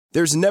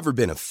There's never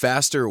been a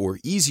faster or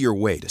easier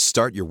way to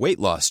start your weight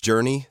loss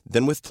journey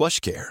than with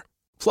PlushCare.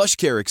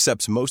 PlushCare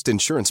accepts most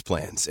insurance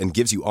plans and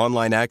gives you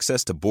online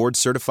access to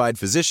board-certified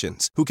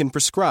physicians who can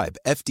prescribe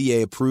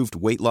FDA-approved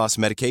weight loss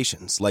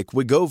medications like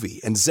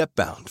Wegovy and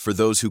Zepbound for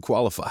those who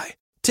qualify.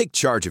 Take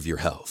charge of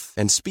your health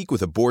and speak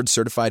with a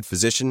board-certified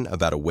physician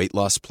about a weight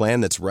loss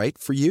plan that's right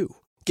for you.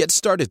 Get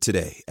started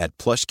today at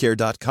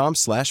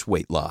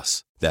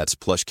plushcare.com/weightloss. That's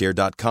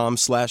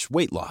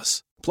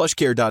plushcare.com/weightloss.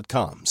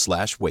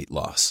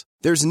 plushcare.com/weightloss.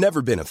 There's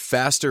never been a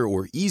faster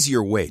or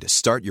easier way to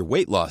start your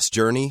weight loss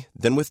journey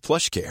than with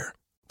PlushCare.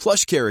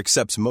 PlushCare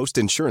accepts most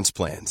insurance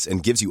plans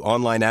and gives you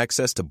online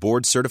access to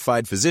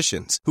board-certified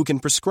physicians who can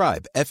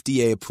prescribe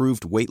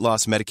FDA-approved weight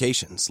loss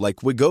medications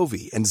like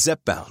Wegovy and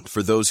Zepbound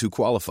for those who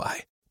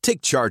qualify.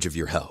 Take charge of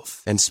your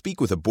health and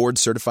speak with a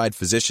board-certified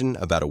physician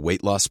about a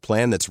weight loss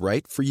plan that's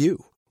right for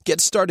you.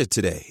 Get started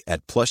today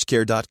at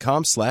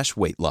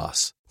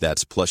plushcare.com/weightloss.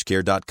 That's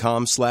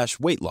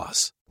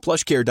plushcare.com/weightloss.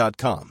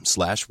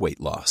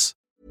 plushcare.com/weightloss.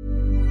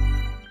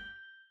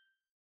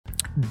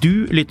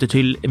 Du lytter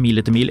til Mil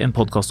etter mil, en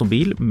podcast om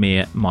bil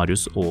med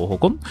Marius og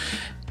Håkon.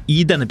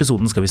 I denne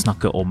episoden skal vi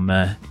snakke om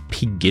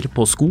pigger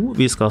på sko.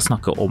 Vi skal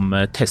snakke om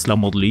Tesla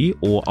Model Y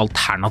og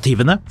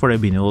alternativene, for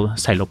det begynner jo å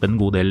seile opp en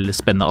god del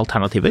spennende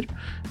alternativer.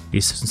 Vi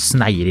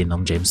sneier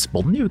innom James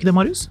Bond, gjør ikke det,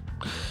 Marius?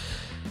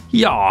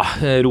 Ja,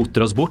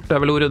 roter oss bort,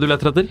 vel ordet du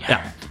leter etter? Ja,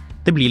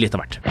 det blir litt av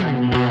hvert.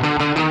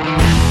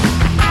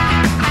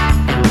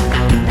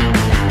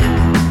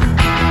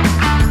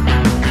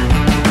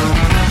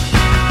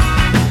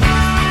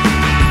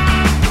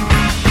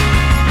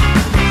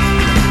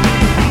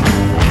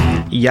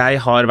 Jeg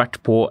har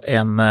vært på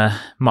en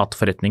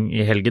matforretning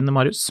i helgen,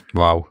 Marius.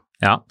 Wow.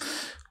 Ja,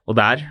 og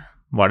der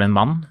var det en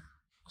mann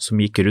som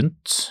gikk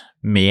rundt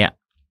med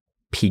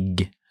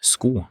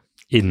piggsko.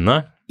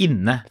 Inne?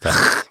 Inne.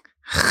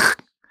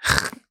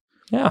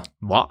 Ja.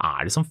 Hva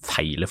det som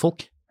feiler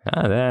folk?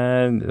 Ja,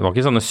 det var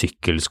ikke sånne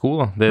sykkelsko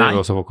da. Det var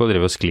også folk å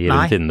drive og skli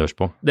rundt innendørs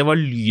på. Det var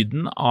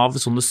lyden av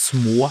sånne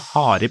små,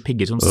 harde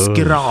pigger som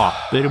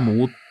skraper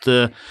mot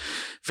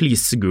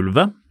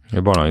flisegulvet. I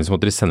barnehagen så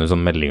måtte de sende ut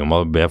sånn melding om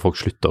å be folk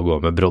slutte å gå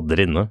med brodder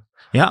inne.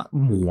 Ja,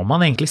 må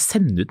man egentlig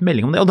sende ut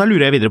melding om det? Og da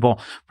lurer jeg videre på,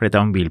 for dette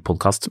en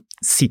bilpodcast,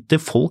 sitter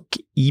folk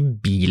i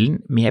bilen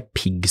med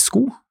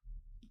piggsko?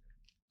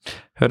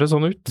 Høres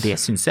sånn ut. Det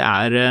synes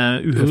jeg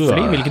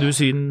uhøflig. Vil ikke du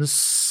synes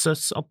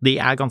at det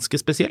ganske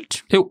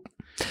spesielt? Jo,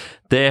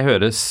 det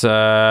høres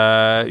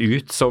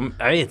ut som,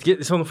 jeg vet ikke,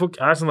 sånne folk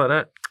sånn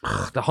der,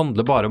 det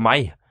handler bare om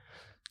meg.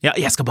 Ja,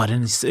 jeg skal bare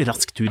en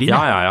rask tur inn.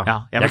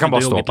 Ja. Jeg kan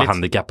bare stå på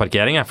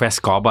handicap-parkering, for jeg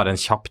skal bare en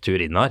kjapp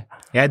tur inn her.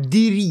 Jeg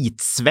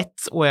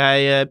dritsvett, og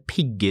jeg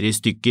pigger i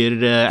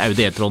stykker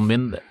Audi e-tron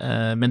min,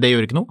 men det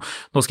gjør ikke noe.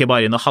 Nå skal jeg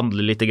bare inn og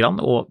handle litt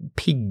grann, og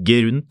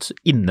pigge rundt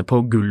inne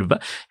på gulvet.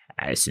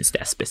 Jeg synes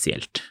det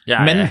spesielt.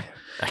 Men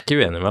jeg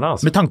ikke uenig med det,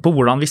 altså. Med tanke på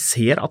hvordan vi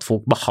ser at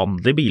folk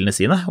behandler bilene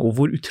sine, og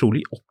hvor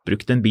utrolig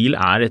oppbrukt en bil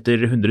etter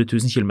 100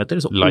 000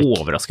 kilometer, så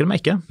overrasker det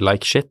meg ikke.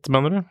 Like shit,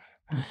 mener du?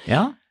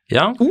 Ja.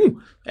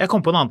 Jeg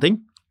kom på en annen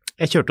ting.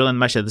 Jeg kjørte den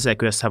Mercedes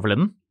EQS her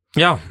forleden.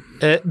 Ja.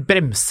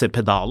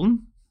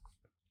 Bremsepedalen,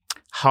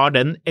 har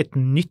den et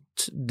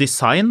nytt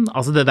design,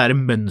 altså det der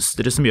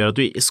mønstret som gjør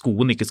at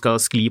skoen ikke skal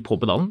skli på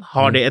pedalen,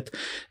 har det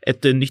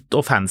et nytt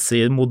og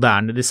fancy,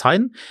 moderne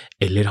design,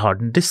 eller har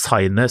den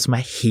designet som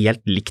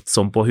helt likt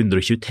som på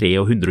 123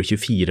 og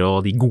 124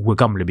 og de gode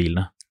gamle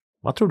bilene?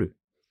 Hva tror du?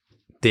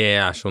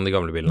 Det som de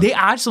gamle bilene. Det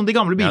som de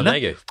gamle bilene. Ja,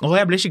 det gøy. Og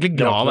jeg ble skikkelig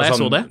glad da jeg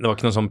så det. Det var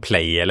ikke noen sånn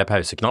play- eller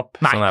pauseknapp,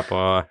 sånn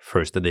på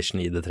First Edition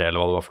ID3 eller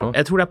hva det var for noe?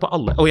 Jeg tror det på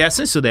alle, og jeg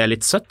synes jo det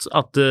litt søtt,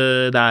 at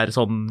det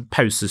sånn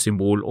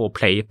pausesymbol og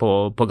play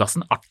på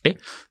gassen, artig.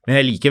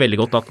 Men jeg liker veldig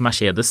godt at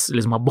Mercedes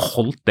liksom har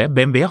beholdt det.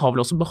 BMW har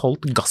vel også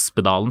beholdt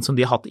gasspedalen som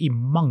de har hatt i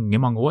mange,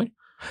 mange år.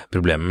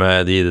 Problemet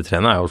med de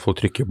ID3-ene jo at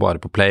folk trykker bare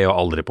på play og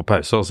aldri på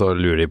pause, og så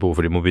lurer de på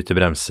hvorfor de må bytte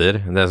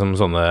bremser. Det som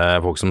sånne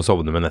folk som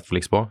sovner med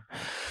Netflix på.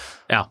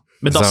 Ja.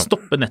 Men da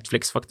stopper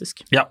Netflix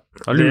faktisk. Ja.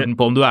 Da lurer den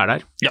på om du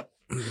der. Ja.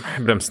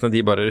 Bremsene, de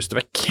bare ruster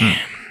vekk.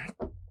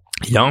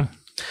 Ja.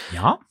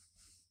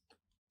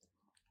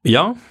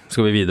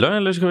 Skal vi videre,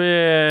 eller skal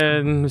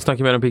vi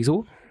snakke mer om piggsko?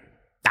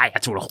 Nei,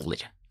 jeg tror det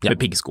holder med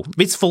piggsko.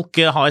 Hvis folk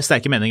har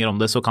sterke meninger om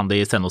det, så kan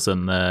de sende oss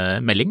en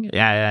melding.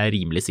 Jeg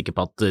rimelig sikker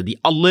på at de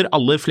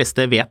aller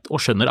fleste vet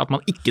og skjønner at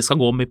man ikke skal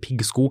gå med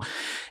piggsko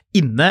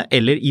inne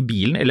eller i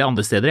bilen eller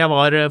andre steder.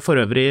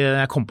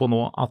 Jeg kom på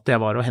nå at jeg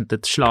var og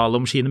hentet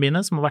slalomskiene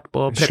mine som har vært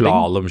på prepping.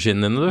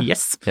 Slalomskiene dine, du?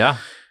 Yes. Ja.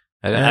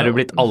 Du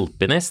blitt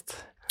alpinist?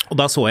 Og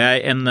da så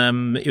jeg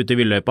ute i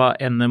villøypa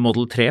en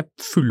Model 3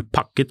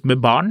 fullpakket med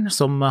barn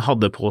som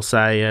hadde på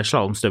seg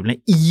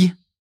slalomstøvlene i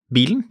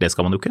bilen. Det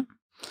skal man jo ikke.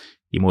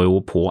 De må jo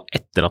på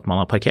etter at man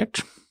har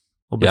parkert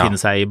og befinne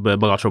seg i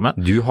bagasjerommet.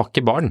 Du har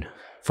ikke barn.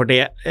 For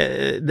det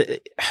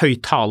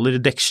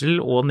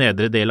høyttalerdeksel og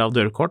nedre del av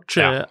dørkort,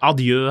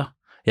 adjø.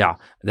 Ja,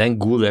 det en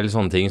god del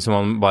sånne ting som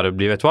man bare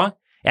blir, vet du hva?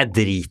 Jeg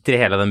driter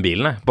i hele den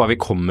bilen, bare vi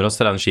kommer oss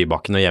til den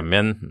skibakken og hjem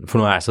igjen, for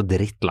nå er jeg så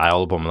drittlei å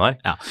holde på med det her.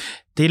 Ja.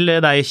 Til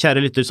deg,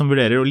 kjære lytter, som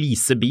vurderer å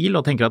lease bil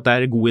og tenker at det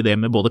er en god idé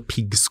med både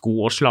piggsko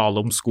og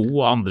slalomsko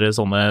og andre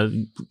sånne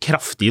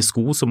kraftige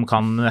sko som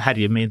kan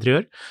herje med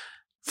interiør,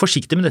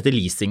 forsiktig med dette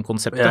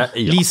leasingkonseptet.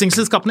 Ja.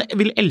 Leasingselskapene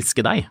vil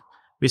elske deg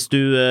hvis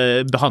du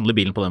behandler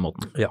bilen på den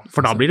måten,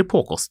 for da blir det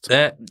påkost.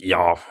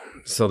 Ja,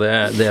 så det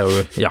er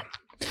jo, ja.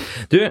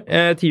 Du,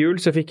 til jul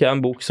så fikk jeg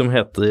en bok som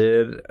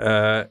heter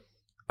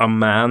A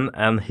Man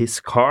and His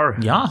Car.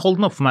 Ja, hold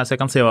den opp for meg så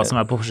jeg kan se hva som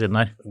er på forsiden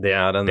her. Det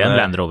er en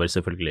Land Rover,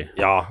 selvfølgelig.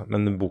 Ja,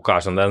 men boka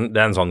er sånn, det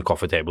er en sånn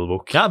coffee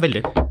table-bok. Ja,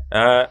 veldig.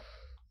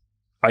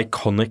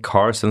 Iconic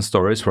Cars and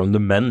Stories from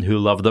the Men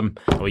Who Love Them.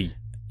 Oi.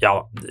 Ja,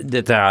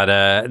 dette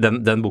er,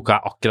 den boka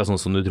er akkurat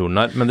sånn som du tror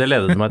den er, men det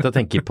ledet meg til å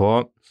tenke på,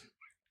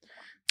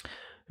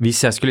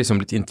 hvis jeg skulle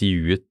liksom blitt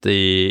intervjuet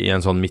i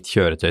en sånn mitt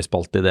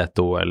kjøretøyspalte i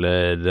D2,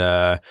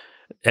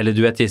 eller du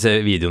vet disse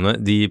videoene,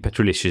 de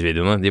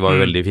Petrolicious-videoene, de var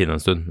jo veldig fine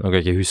en stund. Jeg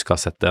kan ikke huske å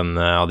ha sett en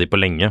av de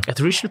på lenge. Jeg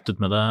tror de sluttet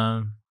med det.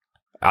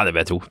 Ja, det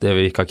vil jeg tro. Det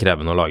vil ikke ha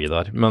krevende å lage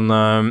der. Men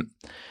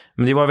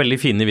de var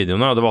veldig fine i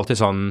videoene, og det var alltid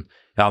sånn,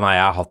 ja nei,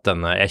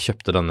 jeg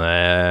kjøpte denne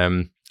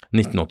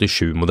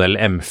 1987-modell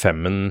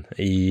M5-en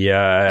i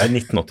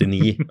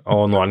 1989,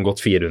 og nå har den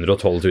gått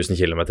 412 000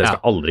 kilometer. Jeg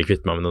skal aldri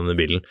kvitte meg med denne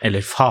bilen.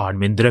 Eller faren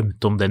min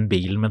drømte om den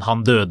bilen, men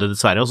han døde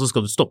dessverre, og så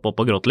skal du stoppe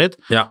opp og gråte litt.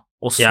 Ja.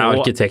 Jeg er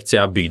arkitekt, så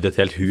jeg har bygd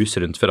et helt hus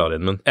rundt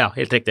Ferrarien min. Ja,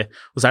 helt riktig.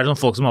 Og så er det sånn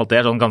folk som alltid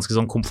er sånn ganske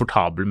sånn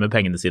komfortable med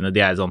pengene sine. De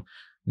er sånn,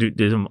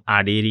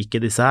 er de rike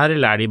disse her,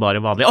 eller er de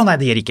bare vanlige? Å nei,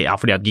 de er rike, ja,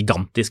 for de har et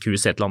gigantisk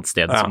hus et eller annet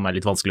sted som er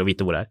litt vanskelig å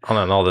vite hvor det er.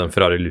 Han ene hadde en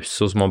Ferrari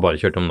Lusso som han bare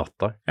kjørte om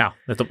natta. Ja,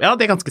 nettopp. Ja,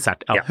 det er ganske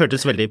sært. Ja,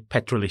 hørtes veldig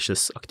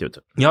Petrolicious-aktig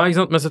ut. Ja,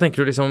 ikke sant, men så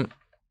tenker du liksom,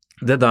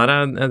 det der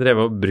jeg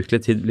drev og brukt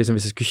litt tid, liksom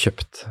hvis jeg skulle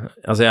kjøpt,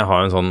 altså jeg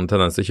har en sånn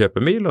tendens til å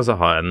kjøpe en bil, og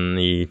så har jeg den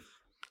i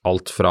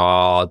alt fra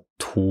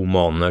 2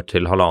 måneder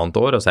til 1,5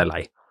 år, og så er jeg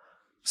lei.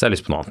 Så jeg har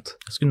lyst på noe annet.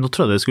 Nå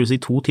trodde jeg skulle si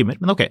 2 timer,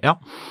 men ok, ja.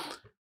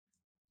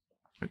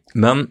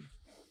 Men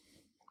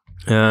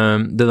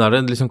det der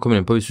det liksom kommer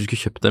inn på hvis du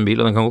skulle kjøpt en bil,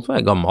 og den kan godt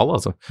være gammel,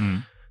 altså.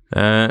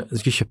 Du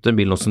skulle kjøpt en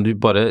bil nå som du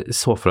bare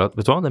så for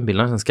deg, vet du hva, den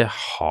bilen her, den skal jeg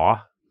ha.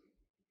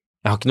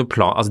 Jeg har ikke noe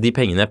plan, altså de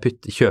pengene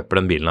jeg kjøper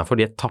den bilen her for,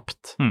 de er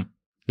tapt.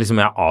 Liksom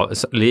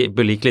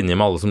på lik linje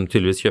med alle som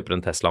tydeligvis kjøper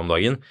en Tesla om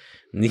dagen,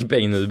 de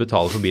pengene du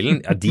betaler for bilen,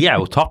 ja, de er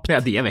jo tapt. Ja,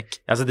 de er vekk.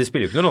 Altså, det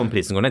spiller jo ikke noe rolle om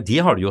prisen går ned, de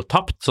har du jo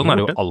tapt. Sånn er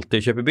det jo alltid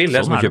å kjøpe bil, det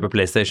er som å kjøpe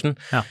PlayStation.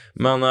 Ja.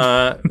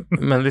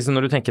 Men liksom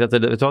når du tenker at,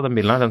 vet du hva, den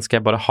bilen her, den skal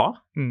jeg bare ha.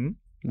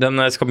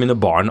 Den skal mine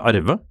barn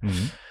arve.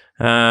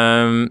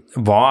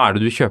 Hva er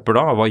det du kjøper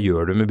da? Hva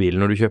gjør du med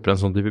bilen når du kjøper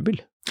en sånn type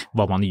bil?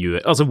 Hva man gjør,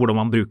 altså hvordan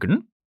man bruker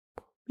den?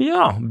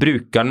 Ja,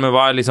 bruker den, men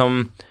hva er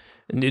liksom,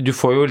 du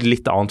får jo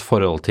litt annet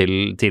forhold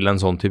til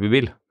en sånn type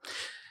bil.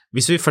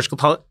 Hvis vi først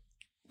skal ta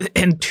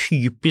en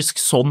typisk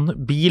sånn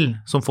bil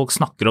som folk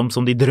snakker om,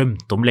 som de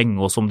drømte om lenge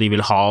og som de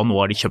vil ha, og nå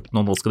har de kjøpt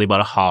noe, nå skal de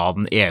bare ha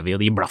den evig,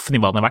 og de blaffen i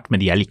hva den er verdt,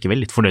 men de er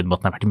likevel litt fornøyd med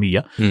at den er verdt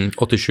mye.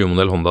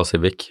 87-modell Honda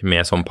Civic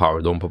med sånn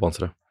powerdome på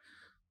panseret.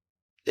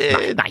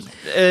 Nei,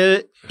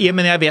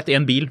 men jeg vet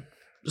en bil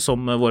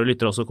som våre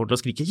lyttere også kommer til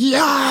å skrike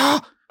ja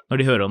når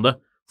de hører om det,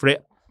 for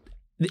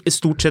det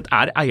stort sett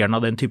er eieren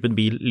av den typen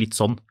bil litt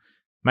sånn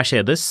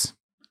Mercedes,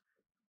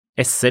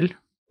 SL,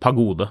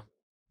 Pagode.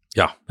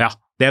 Ja,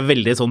 det er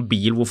veldig sånn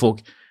bil hvor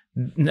folk,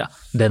 ja,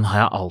 den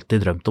har jeg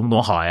alltid drømt om,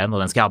 nå har jeg den,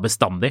 og den skal jeg ha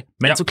bestandig.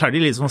 Men så klarer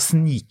de liksom å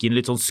snike inn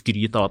litt sånn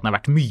skryt av at den er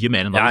verdt mye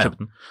mer enn da du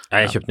kjøpte den.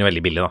 Ja, jeg kjøpte den jo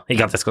veldig billig da.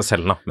 Ikke at jeg skal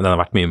selge den da, men den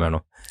er verdt mye mer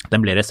nå.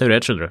 Den ble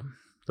restaurert, skjønner du.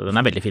 Så den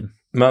er veldig fin.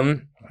 Men,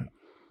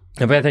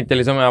 for jeg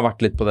tenkte liksom, jeg har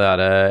vært litt på det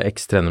der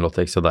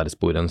X308 X og der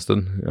sporet en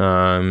stund.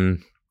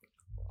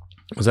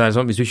 Og så er det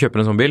sånn, hvis du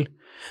kjøper en sånn bil,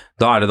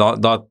 da er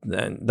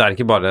det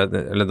ikke bare,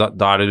 eller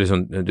da er det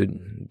liksom,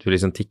 du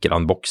liksom tikker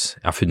av en boks.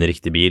 Jeg har funnet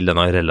riktig bil,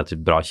 den har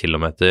relativt bra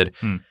kilometer,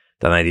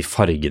 den er i de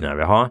fargene jeg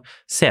vil ha.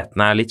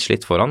 Setene er litt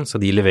slitt foran, så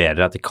de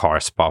leverer deg til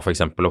Carspa for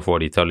eksempel, og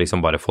får de til å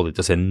liksom bare få de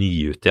til å se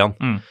nye ut igjen.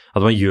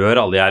 At man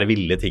gjør alle de her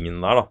ville tingene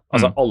der da.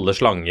 Altså alle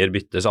slanger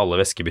byttes, alle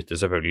væsker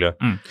byttes selvfølgelig.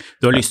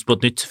 Du har lyst på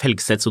et nytt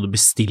felgsett, så du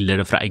bestiller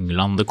det fra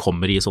England, det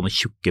kommer i sånne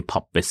tjukke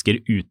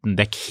pappvesker uten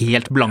dekk,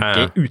 helt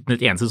blanke, uten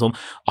et eneste sånn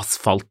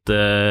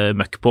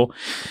asfaltmøkk på.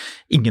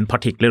 Ingen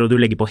partikler, og du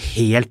legger på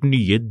helt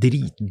nye,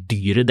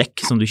 dritdyre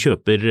dekk som du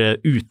kjøper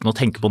uten å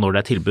tenke på når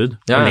det er tilbud.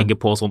 Du legger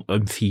på sånn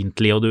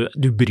ømfintlig, og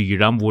du bryr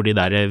deg om hvor de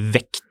der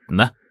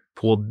vektene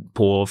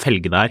på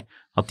felgene er,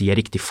 at de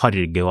er riktig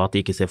farge, og at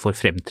de ikke ser for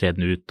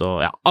fremtredende ut, og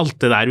ja, alt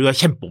det der, du er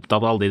kjempeopptatt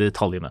av alle de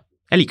detaljene.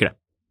 Jeg liker det.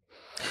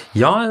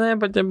 Ja, jeg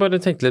bare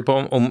tenkte litt på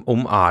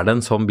om er det en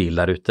sånn bil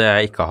der ute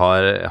jeg ikke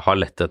har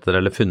lett etter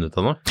eller funnet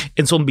ennå.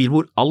 En sånn bil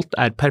hvor alt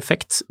er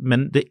perfekt,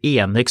 men det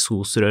ene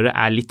eksosrøret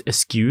er litt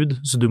skewed,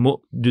 så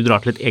du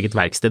drar til et eget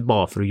verksted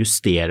bare for å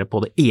justere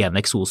på det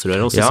ene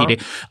eksosrøret, og så sier de,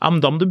 ja,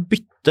 men da må du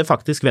bytte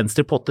faktisk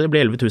venstre potte, det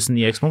blir 11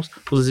 000 i eksmos,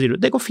 og så sier du,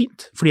 det går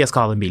fint, fordi jeg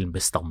skal ha den bilen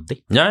bestandig.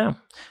 Ja.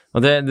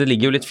 Og det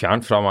ligger jo litt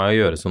fjernt fra meg å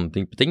gjøre sånne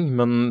ting på ting,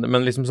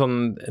 men liksom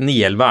sånn,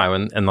 911 er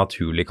jo en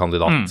naturlig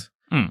kandidat.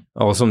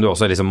 Og som du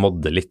også liksom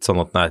modder litt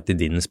sånn at den er til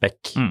din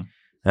spekk.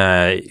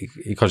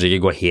 Kanskje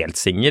ikke gå helt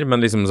singer,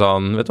 men liksom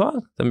sånn, vet du hva,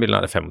 den bilen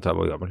er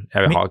 35 år gammel.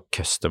 Jeg vil ha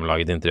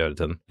custom-laget interiøret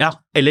til den. Ja,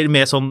 eller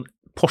med sånn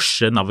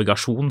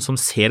Porsche-navigasjon som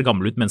ser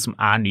gammel ut, men som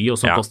er ny, og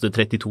som koster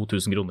 32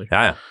 000 kroner.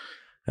 Ja.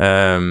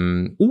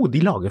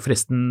 De lager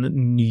forresten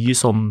ny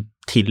sånn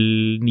til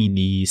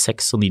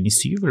 996 og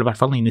 997, eller i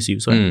hvert fall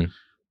 997, så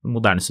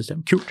moderne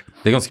system. Kult.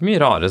 Det er ganske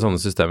mye rare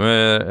sånne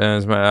systemer,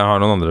 som jeg har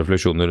noen andre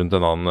refleksjoner rundt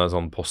en annen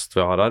sånn post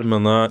vi har her,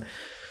 men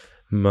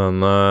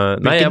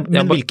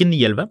hvilken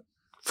 911?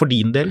 For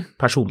din del,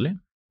 personlig?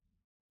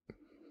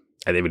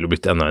 Nei, det ville jo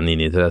blitt enda en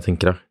 993, jeg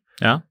tenker jeg.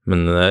 Ja.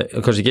 Men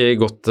kanskje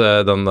ikke gått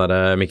den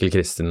der Mikkel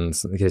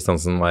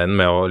Kristiansen-veien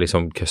med å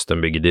liksom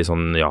custom-bygge de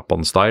sånn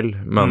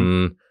Japan-style,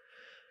 men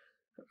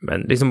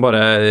liksom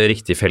bare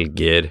riktige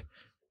felger.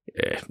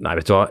 Nei,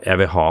 vet du hva, jeg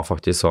vil ha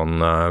faktisk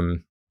sånn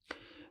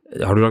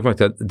har du lagt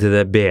merke til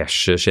det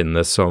beige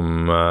skinnet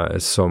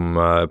som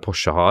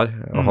Porsche har,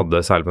 og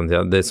hadde særlig på den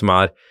tiden, det som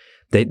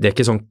det er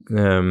ikke sånn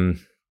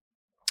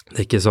det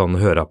er ikke sånn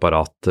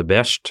høreapparat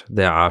beige,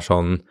 det er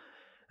sånn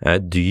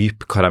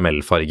dyp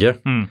karamellfarge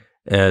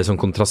som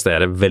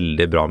kontrasterer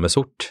veldig bra med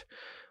sort,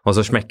 og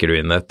så smekker du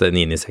inn et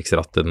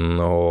 996-ratten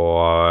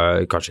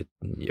og kanskje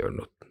gjør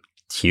noe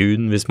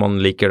tune hvis man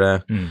liker det,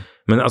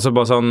 men altså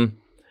bare sånn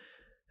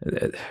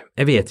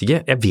jeg vet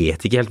ikke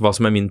helt hva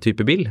som er min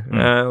type bil,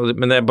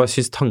 men jeg bare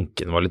synes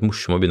tanken var litt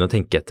morsom å begynne å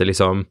tenke etter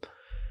liksom,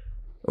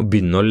 å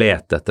begynne å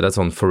lete etter et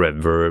sånn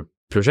forever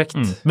prosjekt.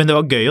 Men det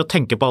var gøy å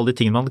tenke på alle de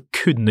tingene man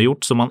kunne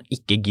gjort som man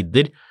ikke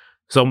gidder,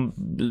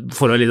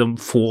 for å liksom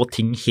få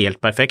ting helt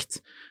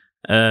perfekt.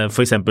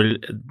 For eksempel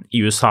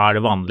i USA er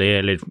det vanlig,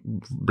 eller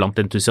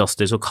blant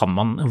entusiaster så kan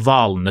man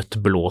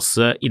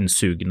valnøttblåse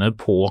innsugene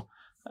på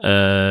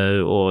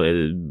der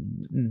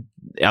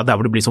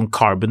hvor det blir sånn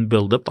carbon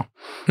build-up da,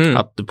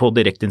 at på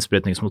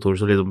direkteinnsprøytningsmotorer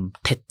så liksom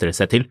tetter det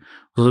seg til,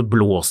 og så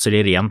blåser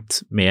de rent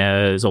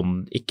med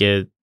sånn,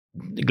 ikke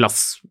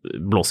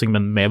glassblåsing,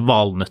 men med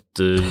valnøtt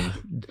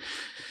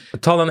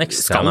ta den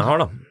ekstraen jeg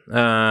har da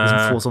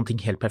få sånne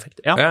ting helt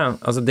perfekt. Ja,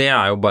 altså det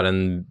er jo bare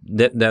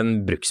det er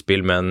en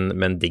bruksbil med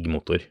en digg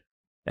motor.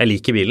 Jeg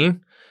liker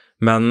bilen,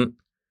 men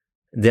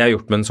det jeg har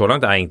gjort med den så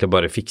langt er egentlig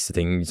bare fikse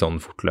ting sånn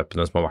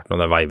fortløpende som har vært noe,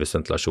 det er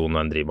veivesventilasjon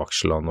og en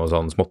drivaksel og noe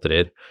sånn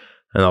småtterier,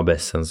 en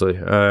ABS-sensor.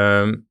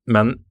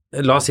 Men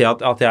la oss si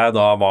at jeg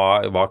da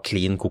var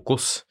clean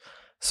kokos,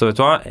 så vet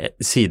du hva,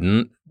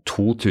 siden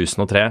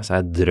 2003 så har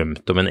jeg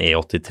drømt om en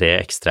E83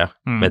 X3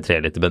 med 3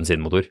 liter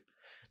bensinmotor.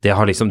 Det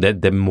har liksom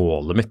det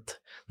målet mitt.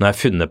 Nå har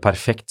jeg funnet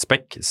perfekt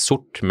spekk,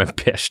 sort med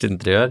beige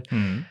interiør,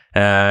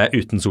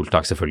 uten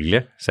soltak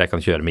selvfølgelig, så jeg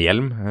kan kjøre med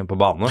hjelm på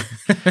bane.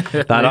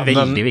 Det er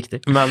veldig viktig.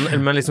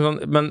 Men liksom,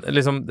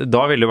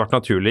 da ville det vært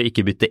naturlig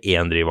ikke bytte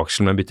 1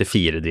 drivaksel, men bytte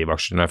 4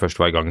 drivaksler når jeg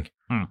først var i gang.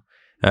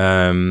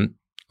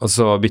 Og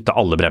så bytte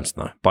alle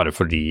bremsene, bare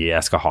fordi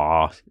jeg skal ha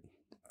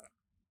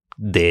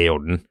det i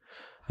orden.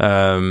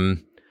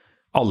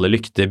 Alle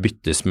lykter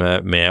byttes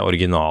med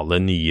originale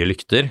nye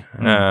lykter.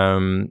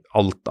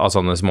 Alt av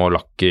sånne små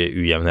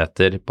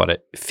lakkujevnheter bare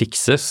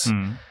fikses.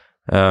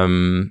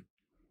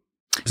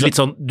 Litt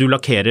sånn, du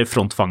lakkerer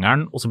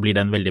frontfangeren, og så blir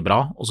den veldig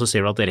bra, og så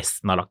ser du at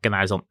resten av lakken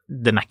er sånn,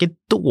 den er ikke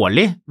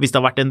dårlig, hvis det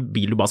har vært en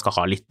bil du bare skal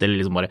ha litt, eller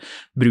liksom bare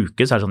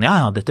bruke, så er det sånn,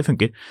 ja, dette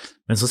funker.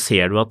 Men så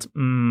ser du at,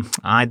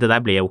 nei, det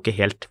der ble jo ikke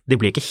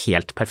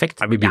helt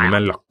perfekt. Nei, vi begynner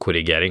med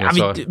lakkorrigering. Ja,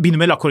 vi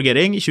begynner med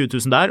lakkorrigering, 20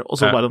 000 der, og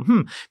så bare,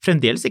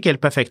 fremdeles ikke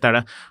helt perfekt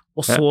er det.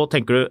 Og så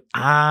tenker du,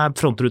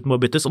 frontruten må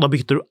byttes, og da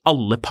bytter du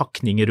alle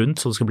pakninger rundt,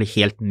 så det skal bli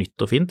helt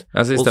nytt og fint.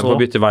 Altså, i stedet for å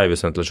bytte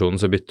veivesventilasjon,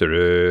 så bytter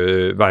du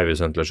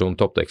veivesventilasjon,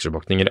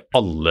 toppdekselpakninger,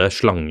 alle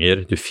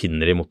slanger du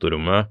finner i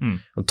motorrommet,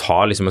 og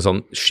tar liksom en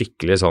sånn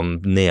skikkelig sånn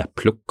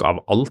nedplukk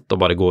av alt, og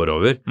bare går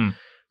over.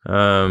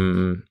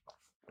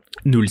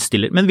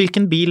 Nullstiller. Men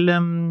hvilken bil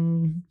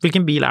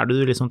er det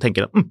du liksom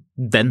tenker,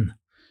 den,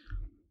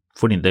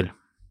 for din del?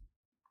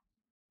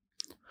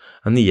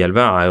 911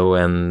 er jo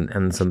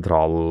en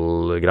sentral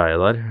greie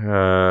der.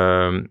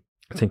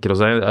 Jeg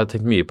har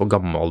tenkt mye på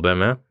gammel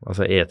BMW,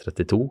 altså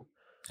E32.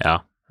 Ja.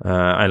 En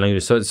eller annen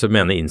grunn så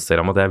mener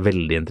Instagram at jeg er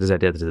veldig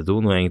interessert i E32,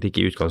 noe jeg egentlig ikke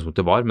i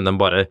utgangspunktet var, men den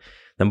bare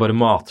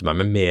mater meg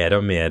med mer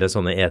og mer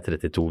sånne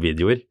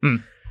E32-videoer.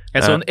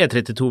 Jeg så en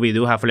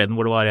E32-video her forleden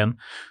hvor det var en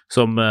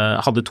som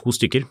hadde 2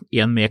 stykker,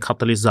 en med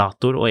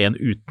katalysator og en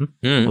uten,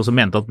 og så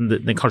mente at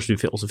den kanskje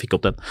du også fikk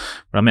opp den,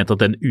 men han mente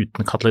at den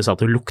uten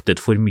katalysator luktet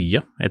for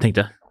mye. Jeg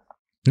tenkte,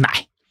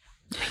 nei,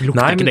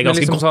 lukter ikke det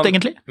ganske liksom godt sånn,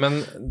 egentlig?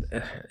 Men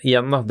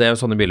igjen da, det er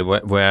jo sånne biler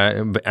hvor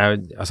jeg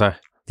altså,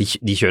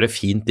 de kjører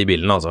fint i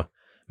bilene altså,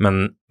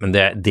 men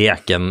det er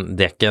ikke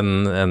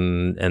en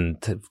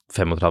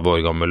 35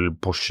 år gammel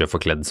Porsche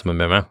forkledd som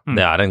en BMW,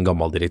 det er en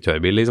gammel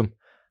direktørbil liksom,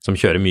 som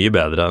kjører mye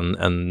bedre enn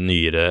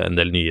en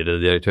del nyere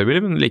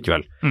direktørbiler, men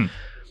likevel.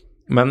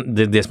 Men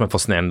det som er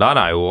fascinerende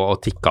der er jo å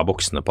tikke av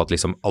boksene på at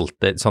liksom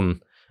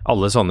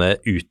alle sånne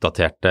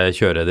utdaterte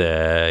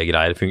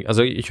kjøregreier,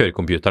 altså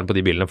kjørecomputeren på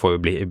de bilene får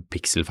jo bli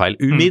pixelfeil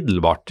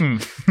umiddelbart.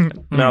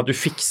 Men at du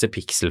fikser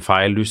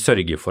pixelfeil, du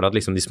sørger for at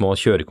liksom de små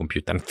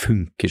kjørecomputeren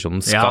funker som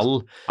den skal.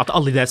 Ja, at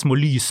alle de små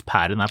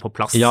lyspærene er på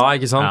plass. Ja,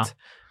 ikke sant?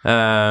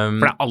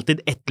 For det alltid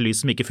ett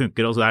lys som ikke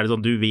funker, og så det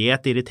sånn, du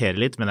vet det irriterer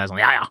litt, men det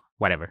sånn, ja,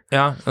 whatever.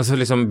 Ja, altså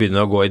liksom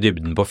begynne å gå i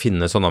dybden på å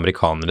finne sånne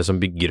amerikanere som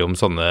bygger om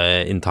sånne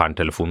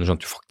interntelefoner, sånn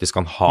at du faktisk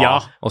kan ha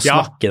og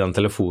snakke den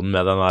telefonen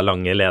med den der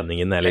lange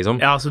ledningen ned, liksom.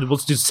 Ja, så du må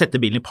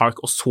sette bilen i park,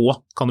 og så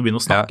kan du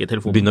begynne å snakke i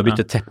telefonen. Begynne å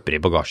bytte tepper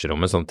i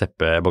bagasjerommet, sånn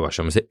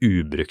bagasjerommet ser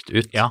ubrukt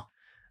ut. Ja.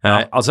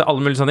 Altså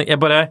alle mulige sånne,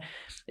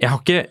 jeg har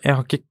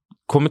ikke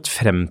kommet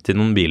frem til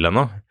noen bil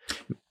ennå.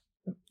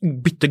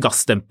 Bytte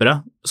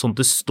gassdempere, sånn at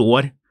det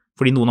står,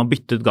 fordi noen har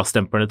byttet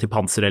gassdemperne til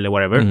Panzer eller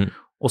whatever,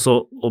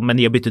 men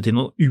de har byttet til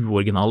noen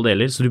uoriginale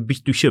deler, så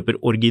du kjøper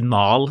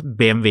original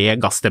BMW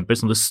gassdemper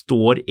som det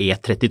står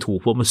E32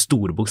 på med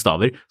store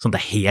bokstaver, sånn at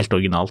det helt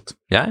originalt.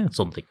 Ja.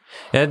 Sånne ting.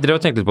 Jeg drev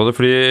og tenkte litt på det,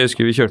 fordi jeg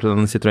husker vi kjørte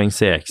den Citroën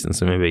CX-en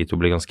som vi begge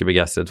to ble ganske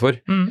begeistret for.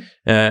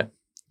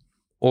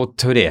 Og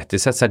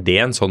teoretisk sett så er det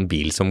en sånn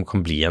bil som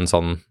kan bli en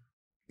sånn,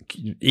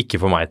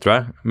 ikke for meg tror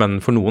jeg, men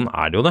for noen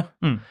er det jo det.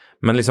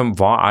 Men liksom,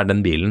 hva er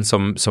den bilen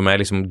som jeg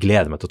liksom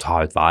gleder meg til å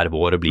ta ut hver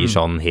vår og blir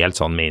sånn helt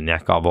sånn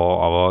maniac av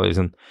å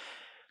liksom,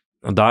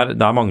 og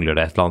der mangler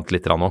det et eller annet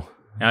litt nå.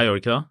 Ja, gjør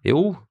det ikke det?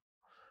 Jo.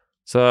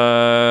 Så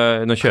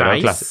nå kjører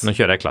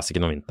jeg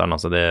klassikken om vinteren,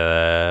 altså det...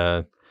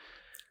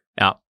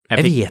 Ja.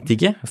 Jeg vet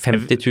ikke.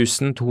 50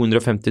 000,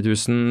 250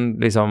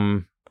 000,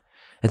 liksom...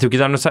 Jeg tror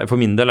ikke det er noe,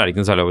 for min del er det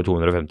ikke noe særlig over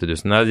 250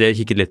 000. Jeg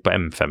kikket litt på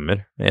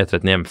M5-er,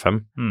 E39 M5.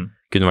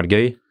 Kunne vært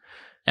gøy.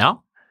 Ja,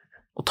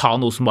 og ta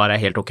noe som bare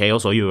er helt ok,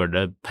 og så gjøre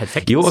det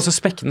perfekt. Jo, og så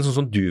spekke den sånn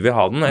som du vil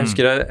ha den. Jeg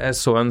husker jeg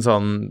så en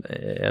sånn,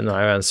 nå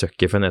er jo jeg en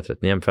søkker for en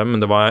E39 M5,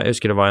 men jeg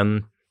husker det var en,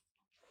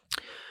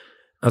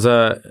 altså,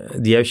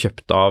 de er jo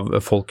kjøpt av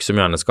folk som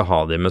gjerne skal ha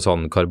de med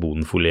sånn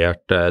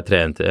karbonfoliert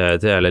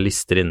eller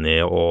lister inni,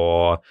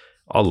 og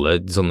alle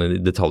sånne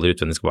detaljer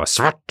utvendig skal være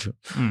svart.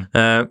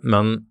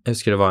 Men jeg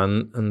husker det var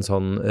en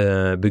sånn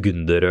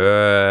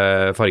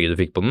burgunderrød farge du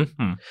fikk på den,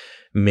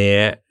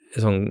 med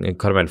sånn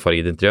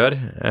karamellfarget interiør,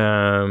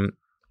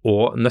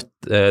 og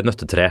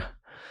nøttetre.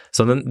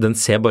 Så den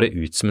ser bare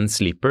ut som en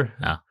sleeper.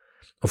 Ja.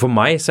 Og for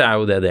meg så er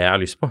jo det jeg har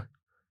lyst på.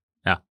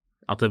 Ja,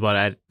 at det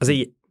bare er... Altså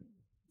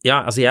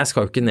jeg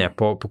skal jo ikke ned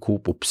på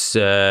Coop Ops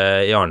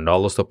i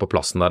Arendal og stå på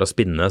plassen der og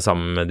spinne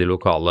sammen med de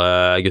lokale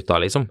gutta,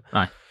 liksom.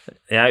 Nei.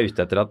 Jeg er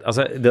ute etter at,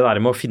 altså det der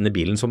med å finne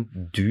bilen som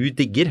du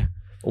digger,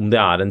 om det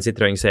er en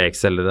Citroën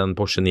CX eller en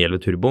Porsche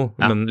 911 Turbo,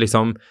 men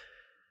liksom,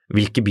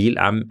 hvilken bil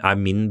er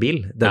min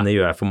bil? Denne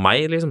gjør jeg for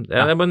meg, liksom. Det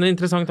er bare en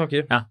interessant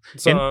tanke. Ja.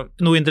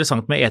 Noe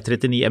interessant med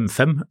E39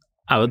 M5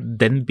 er jo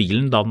den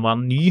bilen da den var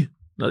ny,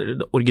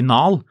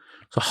 original,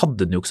 så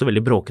hadde den jo ikke så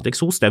veldig bråket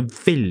eksos. Det er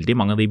veldig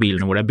mange av de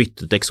bilene hvor det er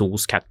byttet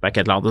eksos, catback,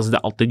 et eller annet. Altså det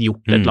er alltid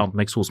gjort et eller annet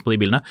med eksos på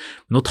de bilene.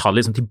 Men nå tar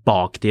det liksom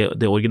tilbake til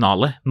det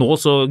originale. Nå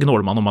så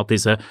gnåler man om at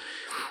disse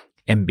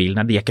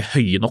M-bilene, de er ikke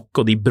høye nok,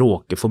 og de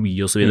bråker for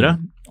mye og så videre.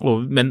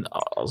 Men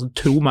altså,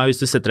 tro meg,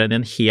 hvis du setter deg inn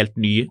i en helt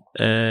ny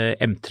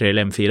M3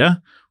 eller M4,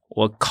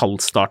 og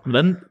kaldstart med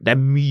den, det er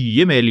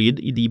mye mer lyd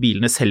i de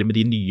bilene, selv med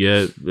de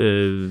nye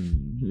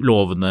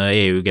lovende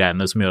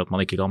EU-greiene som gjør at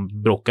man ikke kan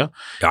bråke,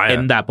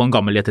 enn det er på en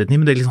gammel E39,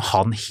 men det er liksom ha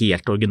den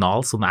helt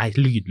original, så den er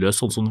lydløs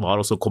sånn som den var,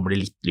 og så kommer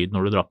det litt lyd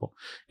når du drar på.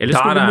 Eller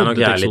der er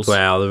nok jeg litt hvor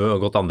jeg hadde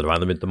gått andre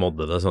veien og begynt å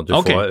modde det, sånn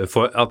at du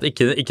får at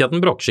ikke at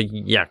den bråker så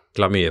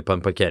jækla mye på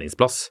en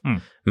parkeringsplass,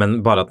 men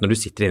bare at når du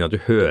sitter inne at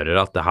du hører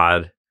at det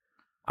her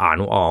er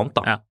noe annet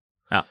da.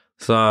 Ja.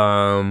 Så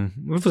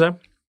vi får se.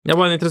 Det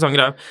var en interessant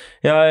greie.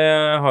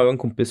 Jeg har jo en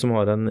kompis som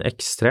har en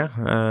X3,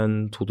 en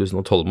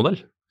 2012-modell.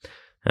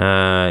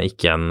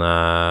 Ikke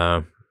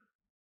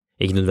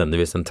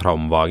nødvendigvis en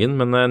Traumwagen,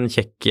 men en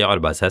kjekk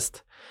arbeidshest.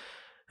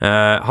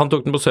 Han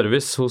tok den på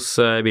service hos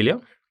Bilia,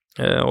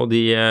 og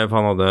de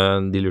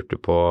lurte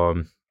på,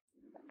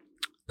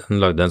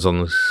 den lagde en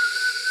sånn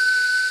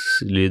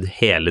lyd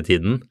hele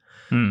tiden,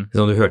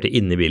 sånn du hørte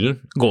inni bilen.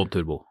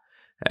 Gåturbo.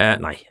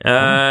 Nei.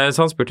 Så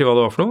han spurte hva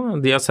det var for noe.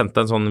 De har sendt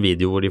en sånn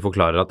video hvor de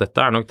forklarer at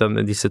dette er nok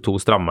disse to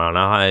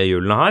strammerne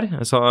hjulene her,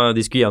 så de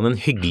skulle gi han en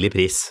hyggelig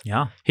pris.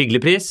 Ja. Hyggelig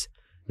pris,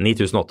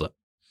 9.008.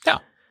 Ja.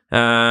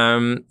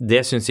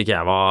 Det synes ikke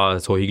jeg var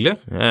så hyggelig,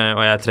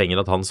 og jeg trenger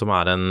at han som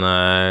er en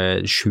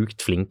sjukt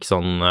flink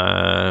sånn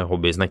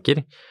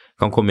hobbysnekker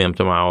kan komme hjem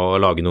til meg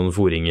og lage noen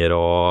foringer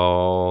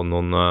og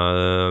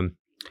noen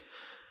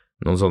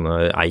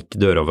sånne eik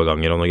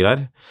døroverganger og noe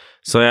greier.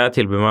 Så jeg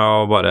tilbyr meg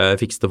å bare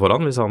fikse det for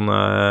han hvis han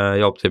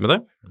hjalp til med det.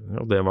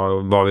 Og det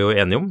var vi jo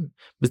enige om.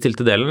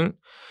 Bestilte delen.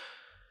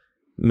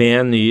 Med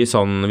en ny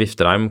sånn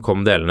viftereim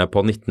kom delene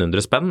på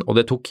 1900 spenn, og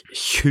det tok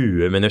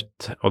 20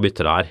 minutter å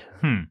bytte det her.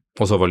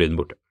 Og så var lyden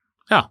borte.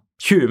 Ja.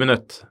 20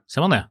 minutter.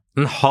 Ser man det?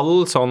 En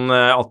halv sånn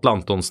Atle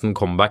Antonsen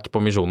comeback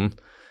på misjonen.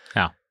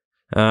 Ja.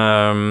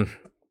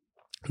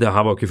 Det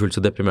her var ikke fullt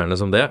så deprimerende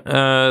som det,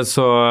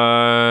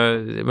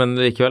 men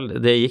likevel,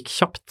 det gikk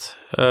kjapt.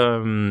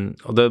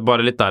 Og det er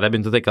bare litt der jeg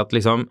begynte å tenke at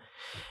liksom,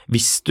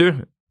 hvis du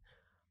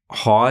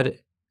er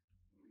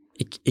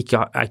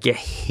ikke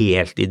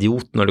helt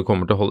idiot når det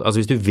kommer til å holde,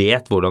 altså hvis du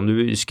vet hvordan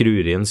du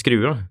skrur i en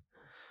skrue,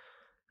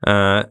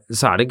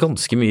 så det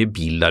ganske mye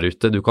bil der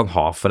ute du kan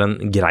ha for en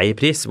grei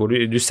pris, hvor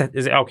du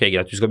setter, ja, ok,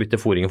 greit, du skal bytte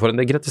foringer for den,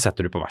 det greit, det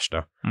setter du på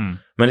verksted.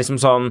 Men liksom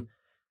sånn,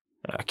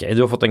 ok, du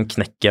har fått en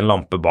knekk i en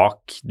lampe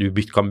bak, du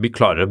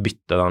klarer å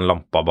bytte den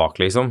lampa bak,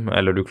 liksom,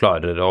 eller du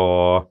klarer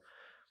å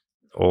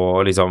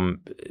liksom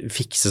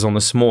fikse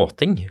sånne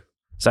småting,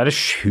 så det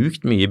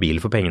sjukt mye bil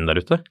for pengene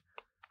der ute.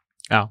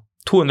 Ja.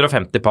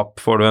 250 papp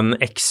får du en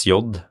XJ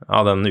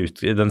av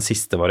den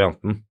siste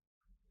varianten.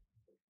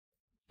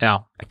 Ja.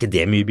 Ikke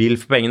det mye bil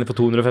for pengene for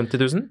 250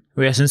 000?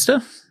 Jo, jeg synes det.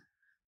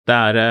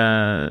 Det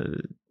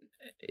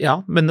ja,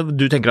 men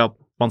du tenker at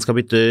man skal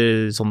bytte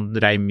sånn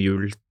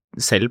reimhjul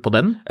selv på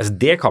den? Altså,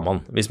 det kan man,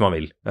 hvis man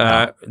vil.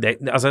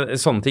 Altså,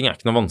 sånne ting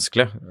ikke noe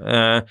vanskelig.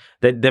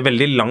 Det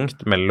veldig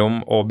langt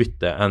mellom å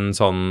bytte en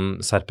sånn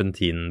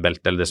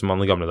serpentinbelte, eller det som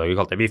man i gamle dager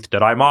kalte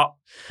viftereima.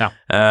 Ja.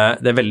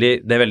 Det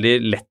veldig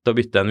lett å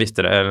bytte en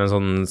eller en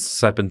sånn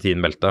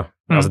serpentinbelte.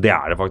 Altså, det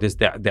det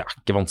faktisk. Det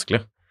ikke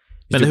vanskelig.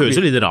 Men det høres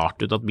jo litt rart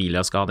ut at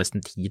bilen skal ha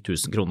nesten 10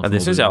 000 kroner. Ja, det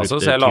synes jeg også,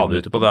 så jeg la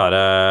det ut på det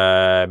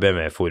her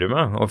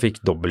BMW-forumet, og fikk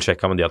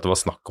dobbeltsjekka med de at det var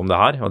snakk om det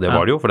her, og det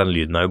var det jo, for den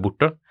lyden jo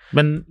borte.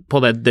 Men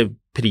på det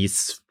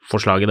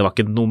prisforslaget, det var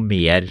ikke noe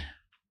mer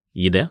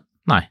i det?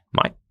 Nei.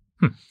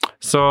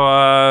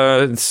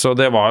 Så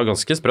det var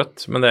ganske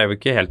sprøtt, men det jo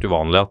ikke helt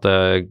uvanlig at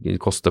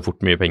det koster fort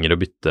mye penger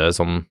å bytte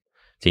sånn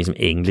ting som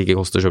egentlig ikke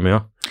koster så mye.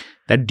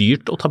 Det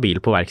dyrt å ta bil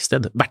på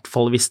verksted, i hvert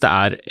fall hvis det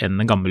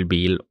en gammel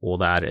bil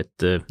og det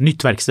et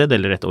nytt verksted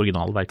eller et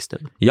original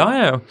verksted.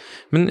 Ja.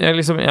 Men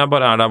jeg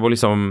bare der hvor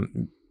liksom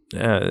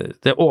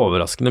det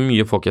overraskende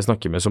mye folk jeg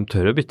snakker med som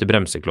tør å bytte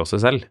bremseklosser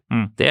selv.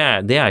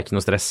 Det ikke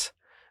noe stress.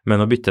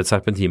 Men å bytte et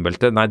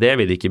serpentinbelte, nei, det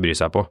vil de ikke bry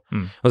seg på.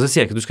 Og så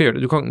sier jeg ikke at du skal gjøre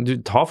det. Du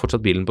tar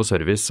fortsatt bilen på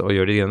service og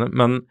gjør de greiene,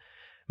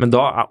 men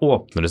da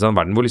åpner det seg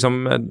en verden hvor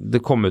liksom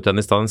det kom ut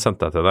i stedet,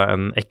 sendte jeg til deg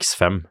en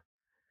X5.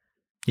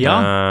 Ja,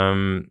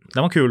 den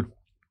var kul.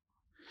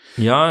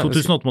 Ja,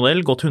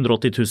 2008-modell, gått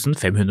 180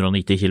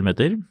 590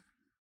 kilometer,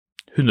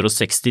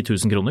 160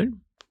 000 kroner.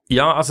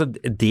 Ja, altså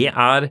det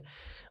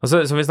altså,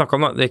 som vi snakket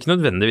om, det ikke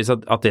nødvendigvis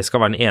at det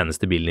skal være den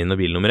eneste bilen din og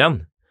bil nummer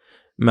 1,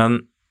 men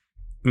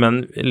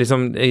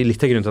liksom,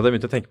 litt av grunnen til at jeg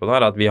begynte å tenke på det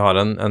her, at vi har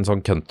en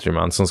sånn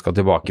countryman som skal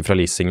tilbake fra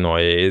leasing nå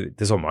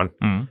til sommeren,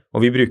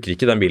 og vi bruker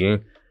ikke den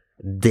bilen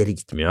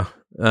dritmye,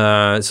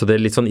 så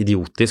det litt sånn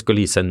idiotisk å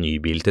lease en ny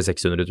bil til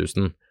 600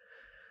 000.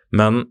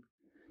 Men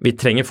vi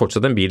trenger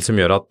fortsatt en bil som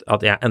gjør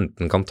at jeg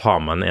enten kan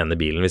ta med den ene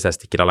bilen hvis jeg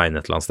stikker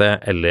alene et eller annet sted,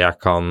 eller jeg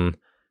kan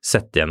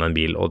sette igjen en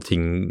bil og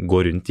ting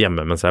går rundt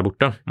hjemme mens jeg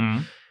borte.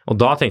 Og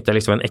da tenkte jeg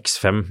liksom en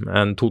X5,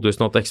 en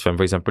 2008 X5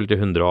 for eksempel,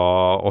 til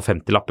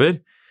 150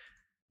 lapper.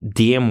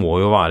 Det må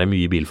jo være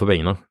mye bil for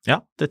pengene. Ja,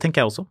 det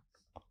tenker jeg også.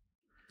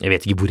 Jeg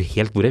vet ikke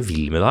helt hvor jeg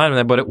vil med det her,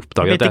 men jeg bare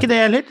oppdager at jeg vet ikke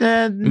det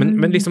heller.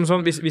 Men liksom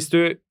sånn, hvis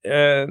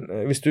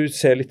du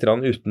ser litt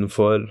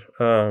utenfor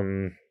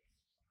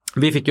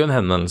vi fikk jo en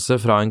henvendelse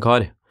fra en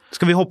kar.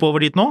 Skal vi hoppe over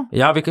dit nå?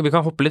 Ja, vi kan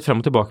hoppe litt frem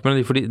og tilbake med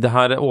det, fordi det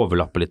her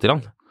overlapper litt.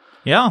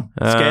 Ja,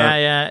 skal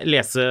jeg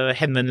lese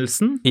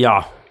henvendelsen?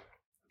 Ja,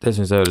 det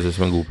synes jeg høres ut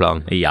som en god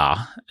plan.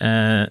 Ja,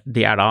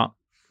 det da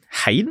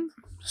Hein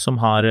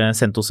som har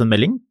sendt oss en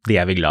melding. Det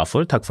vi glad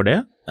for, takk for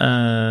det.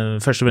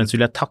 Først og fremst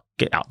vil jeg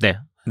takke, ja,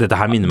 det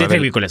trenger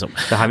vi ikke å lese om.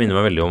 Det her minner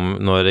meg veldig om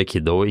når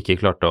Kiddo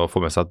ikke klarte å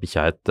få med seg at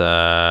bikkja het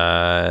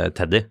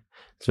Teddy,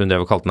 så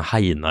hun kalte den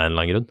Heine en eller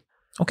annen grunn.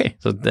 Okay.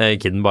 Så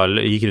kidden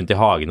bare gikk rundt i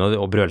hagen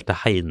og brølte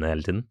Heine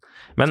hele tiden.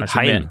 Men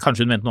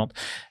kanskje hun mente noe annet.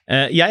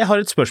 Jeg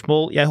har et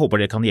spørsmål jeg håper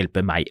dere kan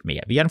hjelpe meg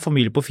med. Vi en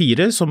familie på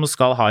 4 som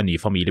skal ha en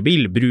ny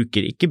familiebil,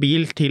 bruker ikke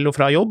bil til og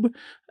fra jobb,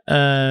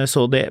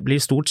 så det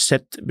blir stort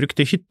sett brukt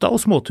til hytta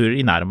og småturer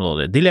i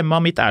nærområdet.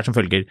 Dilemmaet mitt som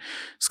følger: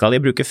 skal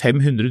jeg bruke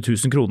 500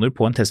 000 kroner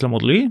på en Tesla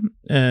Model Y?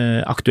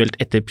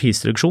 Aktuelt etter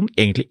prisreduksjon,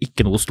 egentlig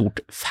ikke noe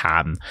stort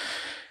fan.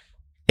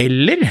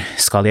 Eller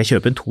skal jeg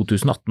kjøpe en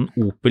 2018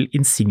 Opel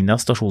Insignia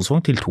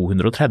stasjonsvogn til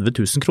 230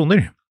 000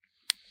 kroner?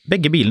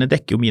 Begge bilene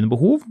dekker jo mine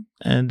behov.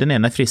 Den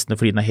ene fristende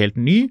fordi den helt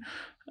ny,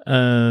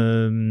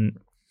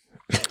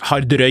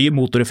 har drøy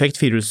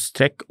motoreffekt,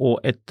 firehjulstrekk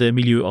og et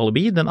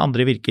miljøalibi. Den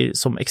andre virker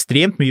som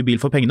ekstremt mye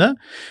bil for pengene,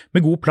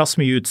 med god plass,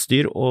 mye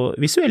utstyr og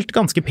visuelt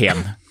ganske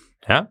pen.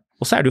 Ja.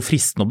 Og så det jo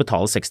fristende å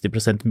betale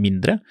 60%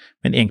 mindre,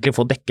 men egentlig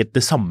få dekket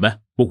det samme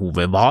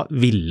behovet. Hva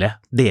ville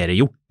dere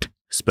gjort?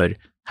 Spør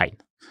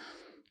Hein.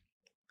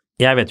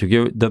 Jeg vet jo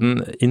ikke,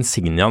 den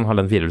Insigniaen har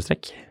den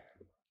firehjulstrekk?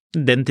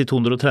 Den til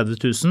 230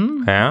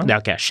 000, ja. Det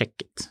har ikke jeg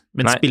sjekket.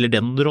 Men Nei. Spiller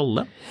det noen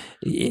rolle?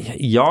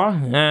 Ja,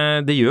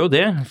 det gjør jo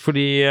det,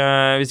 fordi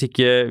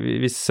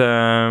hvis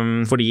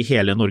Fordi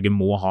hele Norge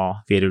må ha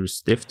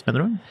firehjulsdrift, mener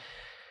du?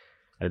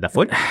 Det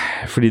derfor?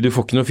 Fordi du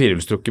får ikke noe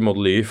firehjulstrukket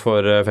Model Y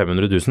for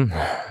 500 000.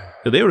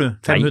 Jo, det gjør du.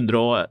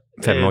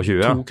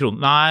 525 kroner.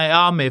 Nei,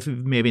 ja,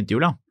 med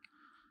vinterhjul, ja.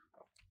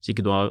 Hvis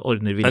ikke du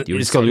ordner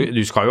vinterhjul.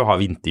 Du skal jo ha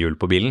vinterhjul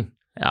på bilen.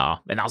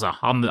 Ja, men altså,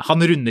 han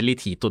runder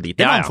litt hit og dit,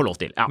 det må han få lov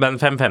til. Ja. Men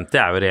 550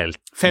 jo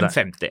reelt.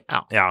 550,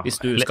 ja.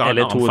 Hvis du skal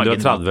eller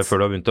 230 før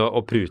du har begynt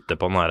å prute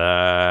på den her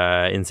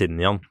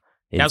Insigniaen.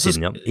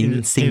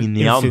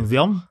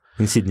 Insigniaen.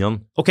 Insigniaen.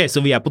 Ok,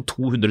 så vi på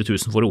 200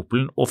 000 for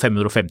Opelen og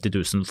 550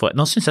 000 for...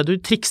 Nå synes jeg du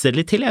trikser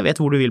litt til, jeg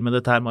vet hvor du vil med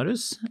dette her,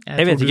 Marius.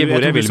 Jeg vet ikke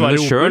hvor jeg vil med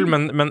det selv,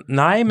 men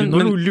nei, men...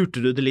 Nå lurte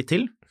du det litt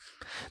til.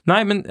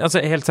 Nei, men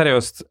altså, helt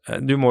seriøst,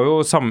 du må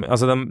jo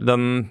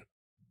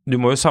du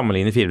må jo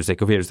sammenligne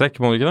firehjulstrekk og firehjulstrekk,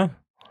 må du ikke det?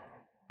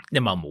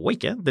 Det man må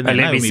ikke.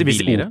 Eller hvis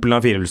Opelen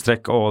har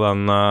firehjulstrekk og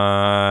den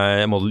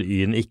Model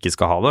Y-en ikke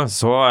skal ha det,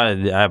 så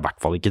jeg i hvert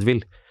fall ikke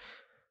tvil.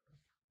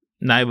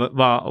 Nei,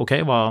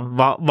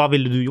 hva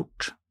ville du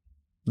gjort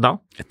da?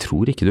 Jeg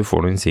tror ikke du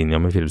får noen Insignia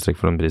med firehjulstrekk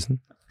for den prisen.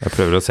 Jeg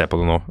prøver å se på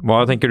det nå.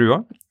 Hva tenker du da?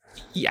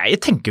 Jeg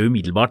tenker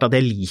umiddelbart at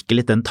jeg liker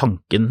litt den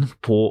tanken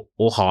på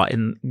å ha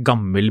en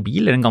gammel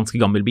bil, eller en ganske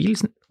gammel bil.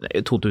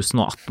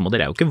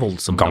 2018-modell jo ikke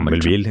voldsomt gammel.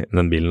 Gammel bil?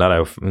 Den bilen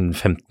der jo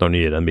 15 år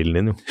nyere enn bilen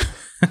din, jo.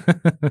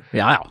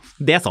 ja,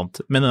 det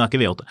sant, men den ikke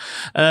V8.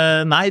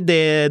 Nei,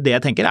 det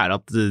jeg tenker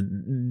at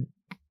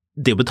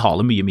det å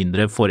betale mye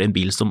mindre for en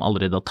bil som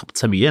allerede har tapt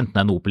seg mye, enten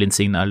det en Opel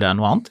Insignia eller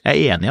noe annet.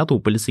 Jeg enig i at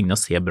Opel Insignia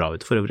ser bra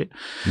ut for øvrig.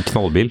 En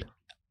knallbil?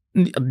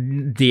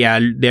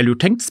 Det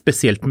lurt tenkt,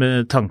 spesielt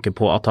med tanke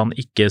på at han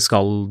ikke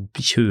skal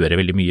kjøre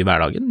veldig mye i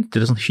hverdagen.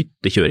 Det sånn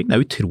hyttekjøring.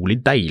 Det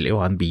utrolig deilig å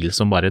ha en bil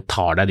som bare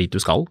tar deg dit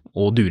du skal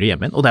og durer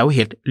hjem igjen. Og det jo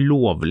helt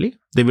lovlig.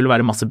 Det vil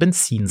være masse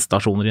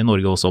bensinstasjoner i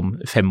Norge også om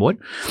 5 år.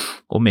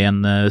 Og med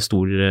en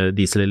stor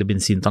diesel- eller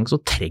bensintank så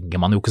trenger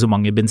man jo ikke så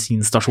mange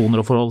bensinstasjoner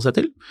å forholde seg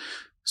til.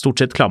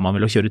 Stort sett klarer man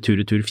vel å kjøre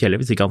tur-retur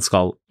fjellet hvis ikke han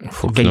skal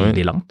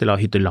veldig langt, eller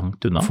ha hytte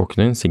langt unna. Får ikke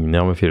noe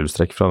Insignia med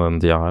firehjulstrekk fra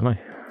den tida her, nei.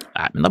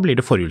 Nei, men da blir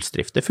det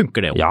forhjulsdrift. Det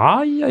funker det jo. Ja.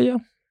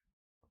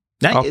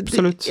 Nei,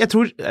 absolutt. Jeg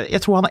tror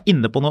han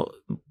inne på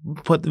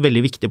et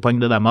veldig viktig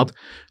poeng, det der med at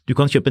du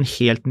kan kjøpe en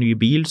helt ny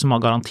bil som har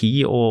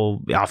garanti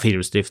og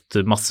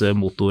firehjulsdrift, masse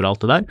motor og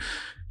alt det der.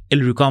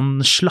 Eller du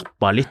kan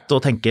slappe av litt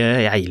og tenke,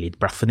 jeg gir litt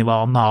blaffen i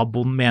hva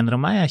naboen mener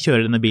om meg, jeg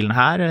kjører denne bilen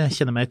her, jeg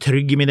kjenner meg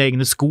trygg i mine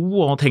egne sko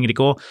og trenger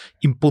ikke å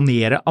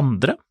imponere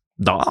andre.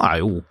 Da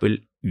jo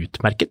Opel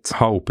utmerket.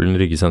 Har Opelen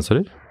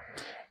ryggesensorer?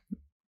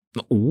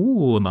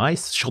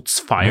 Nice.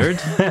 Shots fired.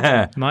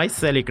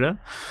 Nice, jeg liker det.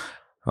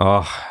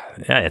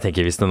 Jeg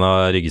tenker hvis den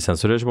har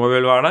ryggesensorer, så må vi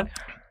vel være der.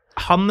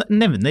 Han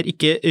nevner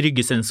ikke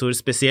ryggesensor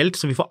spesielt,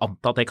 så vi får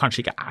anta at det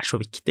kanskje ikke så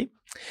viktig.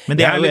 Men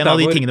det jo en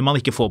av de tingene man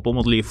ikke får på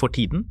Model Y for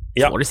tiden.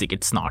 Får det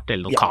sikkert snart,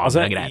 eller noen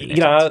kameragreier.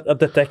 Greia at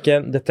dette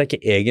er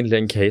ikke egentlig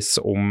en case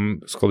om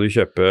skal du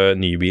kjøpe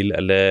ny bil,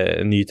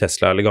 eller ny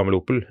Tesla eller gammel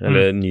Opel,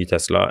 eller ny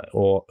Tesla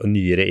og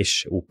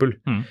nyere-ish Opel.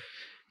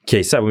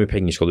 Case hvor mye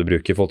penger skal du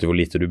bruke i forhold til hvor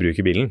lite du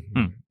bruker bilen.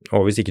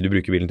 Og hvis ikke du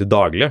bruker bilen til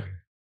daglig,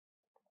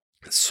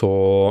 så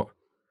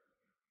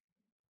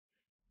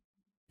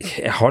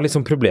jeg har litt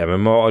sånn problemer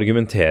med å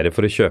argumentere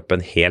for å kjøpe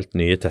en helt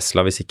ny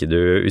Tesla hvis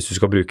du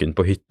skal bruke den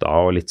på hytta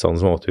og litt sånn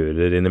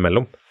småturer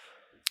innimellom.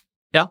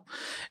 Ja.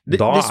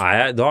 Da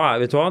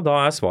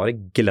er svaret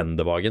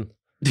Gelendewagen.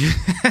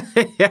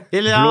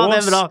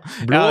 Bra.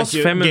 Blås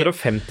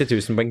 550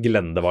 000 på en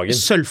Gelendewagen.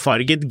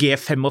 Sølvfarget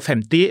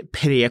G55,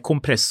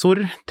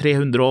 prekompressor,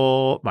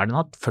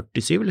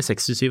 47 eller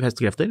 67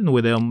 hestekrefter, noe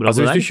i det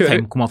området der,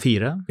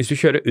 5,4. Hvis du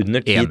kjører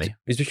under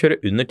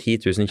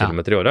 10 000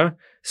 kilometer i året,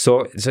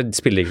 så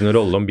spiller det ikke noen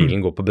rolle om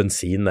bilen går på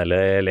bensin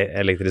eller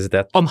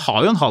elektrisitet. Han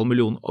har jo 500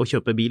 000 å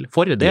kjøpe bil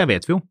for, det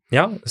vet vi jo.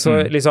 Ja,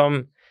 så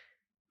liksom...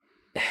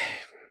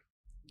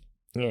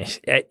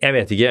 Jeg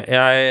vet ikke.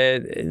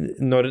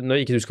 Når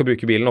ikke du skal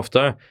bruke bilen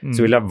ofte,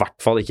 så vil jeg i hvert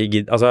fall ikke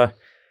gidde. Altså,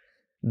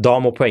 da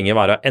må poenget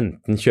være å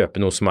enten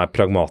kjøpe noe som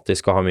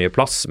pragmatisk og har mye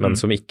plass, men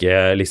som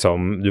ikke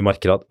liksom, du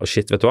merker at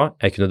shit, vet du hva,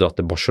 jeg kunne dratt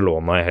til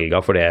Barcelona i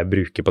helga for det jeg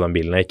bruker på den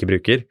bilen jeg ikke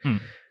bruker.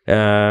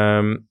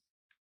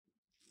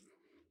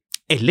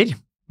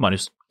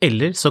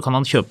 Eller så kan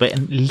han kjøpe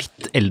en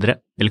litt eldre,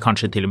 eller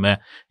kanskje til og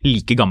med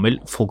like gammel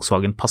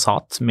Volkswagen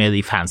Passat med de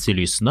fancy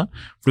lysene,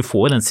 for du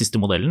får den siste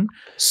modellen,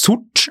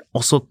 sort,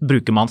 og så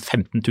bruker man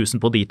 15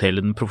 000 på å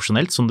detaile den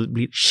profesjonelt, så det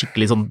blir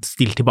skikkelig sånn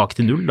stilt tilbake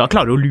til null. Da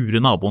klarer du å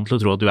lure naboen til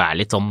å tro at du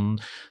litt sånn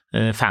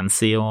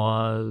fancy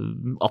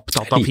og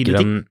opptatt av fine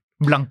ting,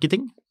 blanke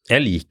ting.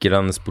 Jeg liker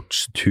den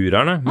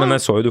sportsturerne, men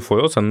jeg så jo, du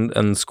får jo også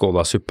en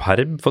Skoda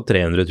Superb for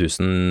 300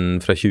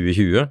 000 fra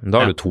 2020.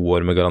 Da har du 2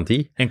 år med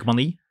garanti.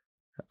 1,9.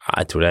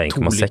 Jeg tror det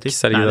 1,6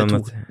 er det ikke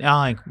den?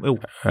 Ja,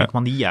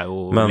 1,9 jo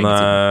men, lenge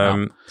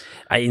siden.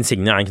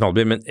 Insignia en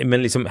knallbil,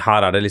 men liksom,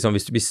 her det liksom,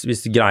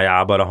 hvis greia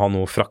bare å ha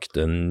noe å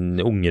frakte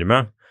unger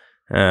med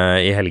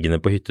i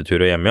helgene på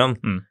hyttetur og hjem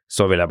igjen,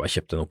 så vil jeg bare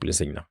kjøpt en Opel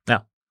Insignia. Ja,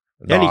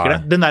 jeg liker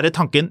det. Den der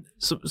tanken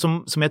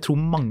som jeg tror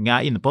mange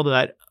inne på, det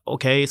der,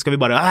 ok, skal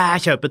vi bare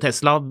kjøpe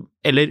Tesla,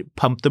 eller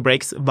pump the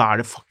brakes, hva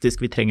det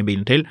faktisk vi trenger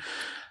bilen til?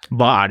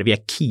 Hva det vi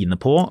kine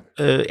på?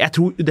 Jeg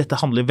tror dette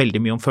handler veldig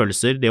mye om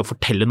følelser, det å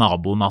fortelle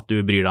naboen at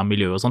du bryr deg om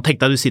miljøet og sånn. Tenk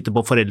deg du sitter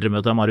på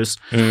foreldremøte, Marius,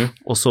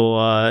 og så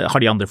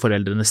har de andre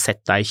foreldrene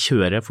sett deg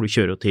kjøre, for du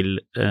kjører jo til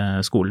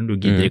skolen, du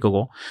gidder ikke å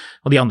gå,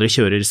 og de andre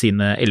kjører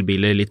sine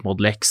elbiler, litt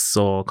Model X,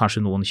 og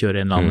kanskje noen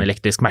kjører en eller annen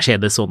elektrisk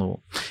Mercedes og noe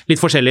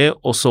litt forskjellig,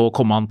 og så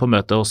kommer han på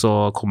møte, og så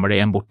kommer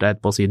det en bort der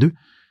etterpå og sier,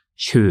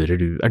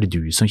 det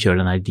du som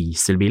kjører den her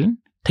dieselbilen?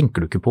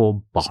 Tenker du ikke på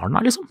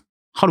barna, liksom?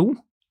 Hallo?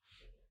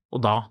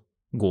 Og da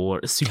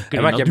sykler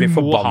Jeg merker jeg blir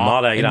forbannet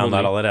av det greiene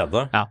der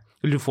allerede. Ja,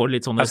 du får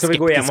litt sånne skal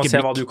vi gå hjem og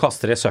se hva du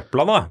kaster i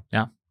søpla da?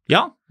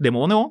 Ja, det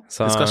må man jo.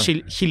 Det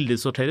skal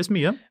kildesorteres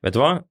mye. Vet du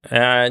hva?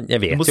 Jeg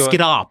vet jo... Du må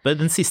skrape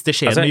den siste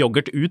skjeen med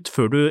yoghurt ut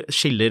før du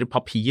skiller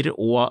papir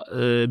og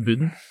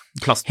bunn.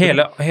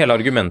 Hele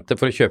argumentet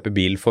for å kjøpe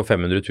bil for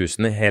 500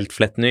 000 helt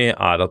flett ny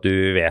er at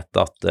du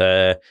vet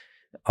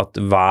at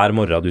hver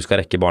morgen du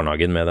skal rekke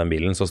barnehagen med den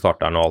bilen, så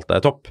starter den og alt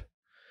er topp.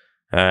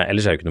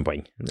 Ellers er det ikke noe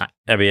poeng. Nei.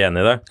 Er vi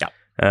enige i det? Ja.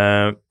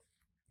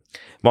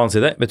 På annen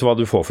side, vet du hva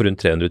du får for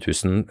rundt 300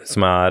 000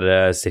 som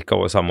er cirka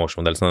samme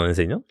årsmodell som den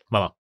Insigniaen?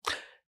 Hva da?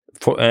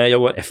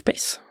 Jaguar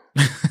F-Pace.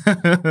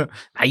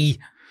 Nei!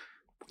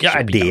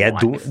 Ja,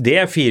 det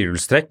er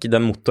firehjulstrekk,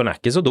 den motoren er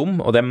ikke så dum,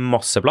 og det er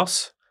masse plass.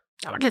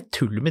 Det har vært litt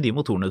tull med de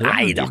motorene, tror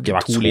jeg. Nei, det har ikke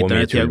vært så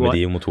mye tull med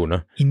de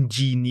motorene.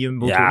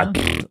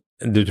 Ingenium-motorene.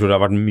 Du tror det har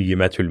vært mye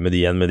mer tull med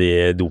de enn med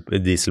de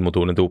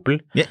dieselmotorene til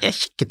Opel? Jeg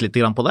kikket litt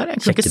på der.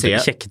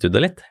 Sjekket du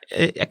det litt?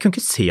 Jeg kunne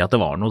ikke se at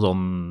det var noe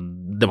sånn,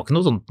 det var ikke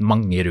noe sånn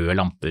mange røde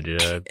lamper.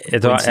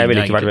 Jeg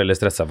ville ikke vært veldig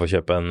stresset for å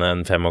kjøpe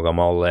en 5 år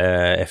gammel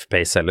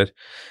F-Pace heller.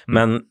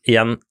 Men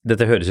igjen,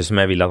 dette høres ut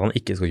som jeg vil at han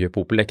ikke skal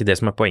kjøpe Opel, det er ikke det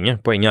som er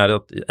poenget. Poenget er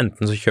at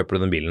enten så kjøper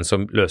du den bilen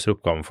som løser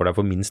oppgaven for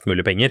deg for minst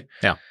mulig penger,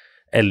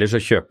 eller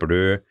så kjøper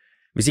du...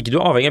 Hvis ikke du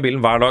er avhengig av bilen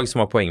hver dag,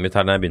 som var poenget mitt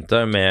her da jeg begynte,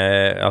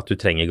 med at du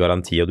trenger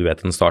garanti, og du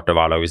vet den starter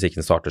hver dag, hvis ikke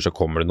den starter, så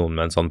kommer det noen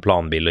med en sånn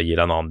planbil og gir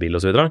deg en annen bil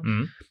og så videre,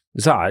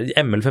 så er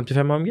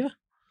ML55 AMG.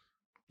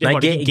 Nei,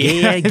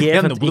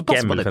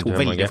 G55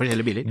 AMG.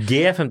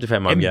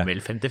 G55 AMG.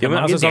 ML55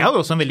 AMG, det er jo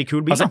også en veldig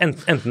kul bil. Altså,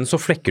 enten så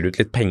flekker du ut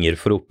litt penger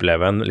for å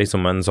oppleve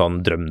liksom en sånn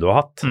drøm du har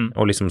hatt,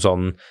 og liksom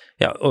sånn,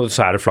 ja, og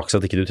så er det flaks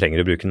at ikke du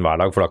trenger å bruke den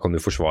hver dag, for da kan du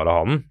forsvare å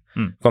ha den.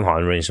 Du kan ha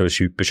en Range Rover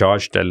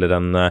Supercharged, eller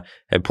en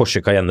Porsche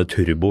Cayenne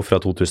Turbo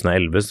fra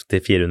 2011 til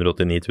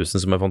 489 000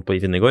 som jeg fant på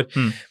i Finn i går.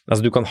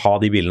 Altså, du kan ha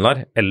de bilene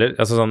der, eller,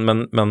 altså sånn,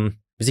 men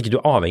hvis ikke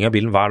du er avhengig av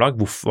bilen hver dag,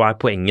 hva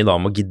er poenget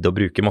da med å gidde å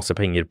bruke masse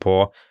penger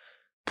på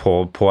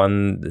en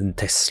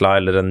Tesla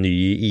eller en ny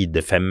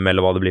ID5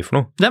 eller hva det blir for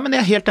noe? Nei, men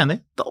jeg er helt enig.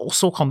 Og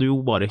så kan du jo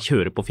bare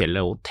kjøre på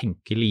fjellet og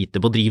tenke lite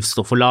på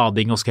drivstoff og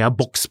lading, og skal jeg ha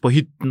boks på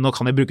hytten, og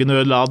kan jeg bruke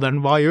nødladeren,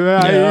 hva gjør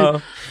jeg? Ja.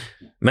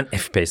 Men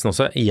F-Pacen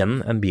også,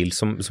 igjen en bil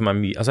som er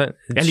mye... Altså,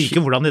 jeg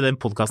liker hvordan i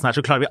den podcasten her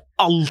så klarer vi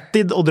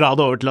alltid å dra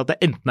det over til at det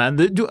enten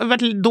er du har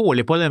vært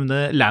dårlig på å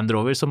nevne Land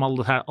Rover som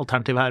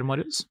alternativ her,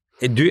 Marius.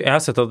 Jeg har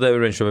sett at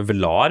Range Rover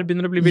Velar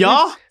begynner å bli billig.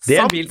 Ja, det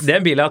er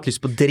en bil jeg har hatt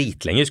lyst på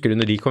dritlenge. Husker du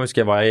når de kom?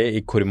 Husker jeg var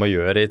i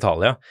Courmayeur i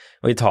Italia.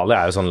 Og Italia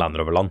er jo sånn Land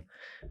Rover-land.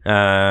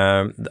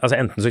 Altså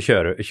enten så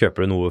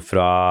kjøper du noe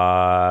fra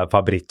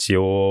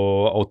Fabrizio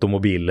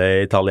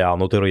Automobile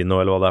Italiano Torino,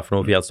 eller hva det er for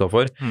noe Fiat står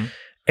for.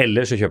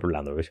 Eller så kjøper du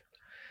Land Rover.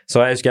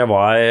 Så jeg husker jeg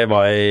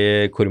var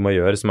i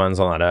Courmayeur, som er en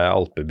sånn her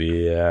alpeby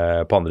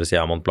på andre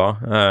siden av Mont Blanc.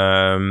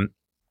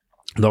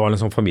 Da var det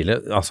en sånn familie,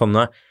 altså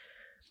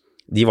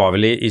de var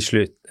vel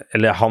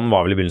han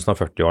var vel i begynnelsen av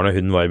 40-årene,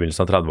 hun var i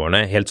begynnelsen av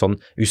 30-årene, helt sånn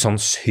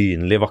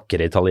usannsynlig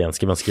vakre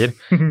italienske mennesker,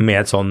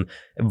 med et sånn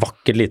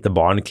vakkert lite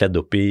barn kledd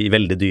opp i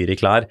veldig dyre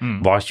klær.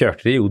 Hva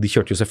kjørte de? Jo, de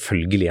kjørte jo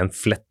selvfølgelig en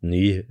flett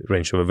ny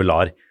Range Rover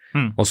Velar,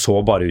 og så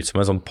bare ut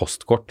som en sånn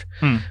postkort.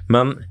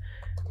 Men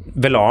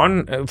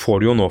Velaren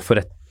får du jo nå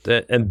for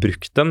en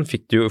brukt den,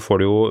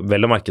 får du jo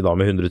vel å merke da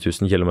med 100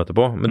 000 kilometer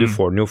på, men du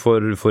får den jo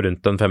for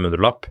rundt en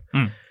 500-lapp.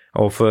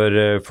 Og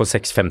for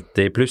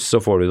 650 pluss så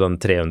får du den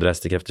 300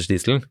 hestekrefters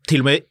dieselen. Til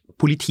og med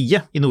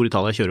politiet i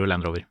Nord-Italia kjører jo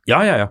Land Rover.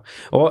 Ja.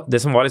 Og det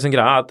som var liksom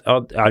greia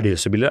er det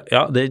så billig?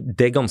 Ja, det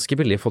er ganske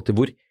billig i forhold til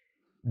hvor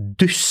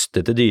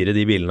dustete dyre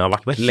de bilene har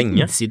vært lenge.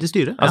 Hinsides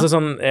dyre. Altså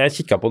sånn, jeg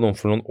kikket på noen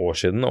for noen år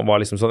siden og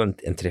var liksom sånn,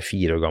 en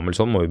 3-4 år gammel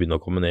sånn må jo begynne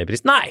å komme ned i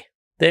pris. Nei,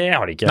 det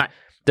har de ikke. Nei.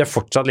 Det er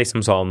fortsatt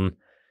liksom sånn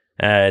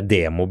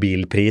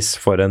demobilpris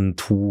for en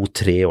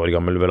 2-3 år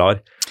gammel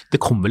Velar. Det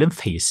kom vel en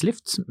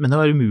facelift, men det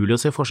var umulig å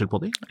se forskjell på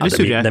dem.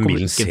 Den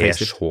bilen ser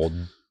så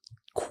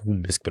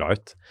komisk bra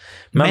ut.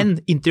 Men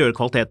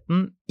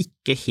interiørkvaliteten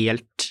ikke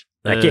helt...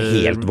 Det er ikke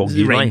helt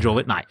voggy, Range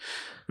Rover, nei.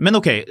 Men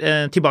ok,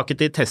 tilbake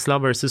til Tesla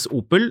versus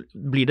Opel.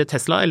 Blir det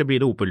Tesla, eller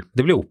blir det Opel?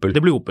 Det blir Opel.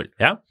 Det blir Opel.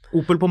 Ja.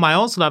 Opel på meg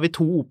også, så da er vi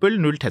 2 Opel,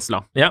 0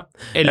 Tesla. Ja.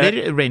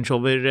 Eller Range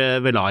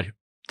Rover Velar.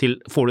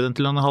 Får du den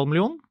til 500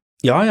 000?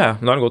 Ja. Da har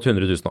den gått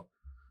 100 000 nå.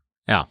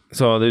 Ja.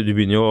 Så du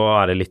begynner jo å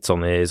være litt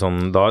sånn i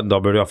sånn, da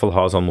bør du i hvert fall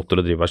ha sånn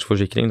motor- og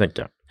drivverksforsikring,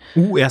 tenker jeg.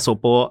 Jeg så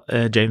på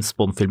James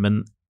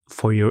Bond-filmen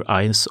For Your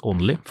Eyes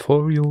Only.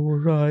 For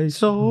Your Eyes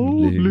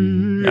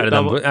Only. Er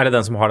det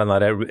den som har den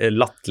der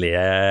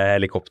latterlige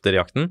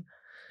helikopterjakten?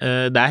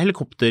 Det er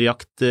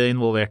helikopterjakt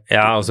involvert.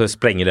 Ja, og så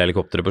sprenger det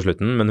helikopteret på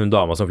slutten, men hun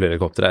dama som flyr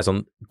helikopter er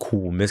sånn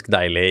komisk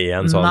deilig i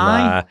en sånn...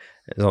 Nei,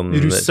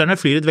 russerne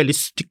flyr et veldig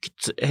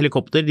stygt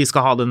helikopter, de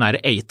skal ha den der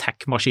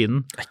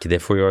ATAC-maskinen. Er ikke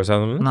det For Your Eyes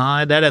Only?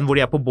 Nei, det er den hvor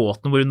de er på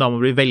båten, hvor hun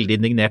dama blir veldig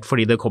indignert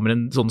fordi det kommer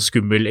en sånn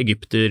skummel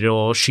egypter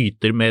og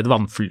skyter med et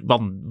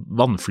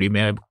vannfly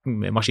med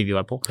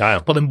maskingevær på,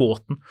 på den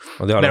båten.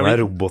 Og de har den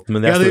der roboten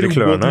med de store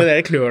klørne. Med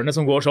de klørne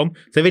som går sånn,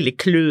 ser veldig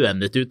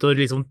klønet ut og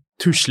liksom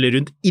tusler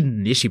rundt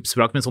inni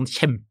skipsvrak med en sånn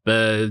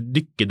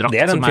kjempedykkerdrakt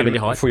Det er den som er veldig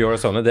filmen, hard. For Your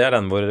Son, det er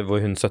den hvor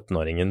hun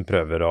 17-åringen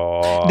prøver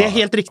Det er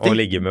helt riktig. å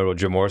ligge med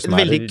Roger Moore, som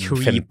veldig er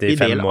creepy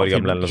 55 del av år gammel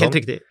filmen. eller noe Helt sånt.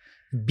 riktig.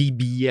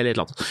 BB eller et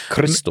eller annet.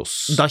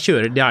 Christos. Da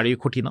det er det jo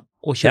Cortina,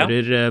 og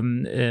kjører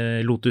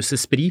Lotus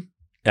Esprit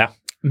Ja.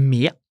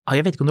 med,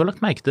 jeg vet ikke om du har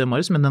lagt merke til det,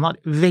 Marius, men den har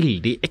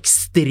veldig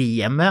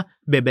ekstreme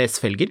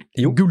BBS-felger,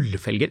 Jo.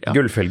 gullfelger. Ja.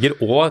 Gullfelger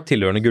og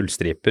tilhørende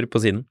gullstriper på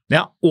siden.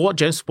 Ja, og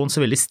James Bond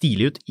ser veldig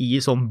stilig ut i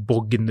sånn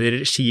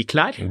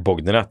Bogner-skiklær.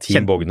 Bogner,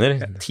 Team Bogner.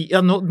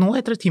 Ja, nå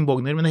heter det Team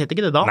Bogner, men det heter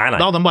ikke det da. Nei.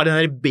 Da hadde han bare den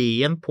der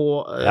B-en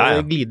på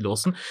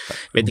glidelåsen.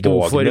 Vet ikke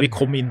hvorfor vi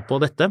kom inn på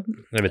dette.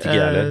 Jeg vet ikke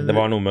jeg heller. Det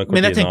var noe med Cortina.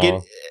 Men jeg tenker,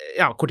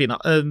 Cortina,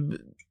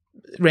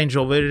 Range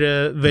Rover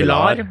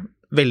Velar.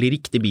 Veldig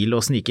riktig bil å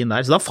snike inn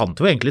der, så da fant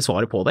vi egentlig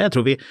svaret på det. Jeg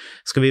tror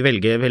skal vi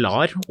velge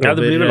Velar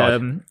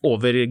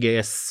over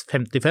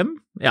GS55?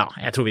 Ja,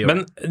 jeg tror vi gjør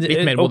det.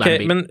 Litt mer moderne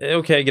bil. Men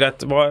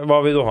greit. Hva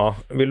vil du ha?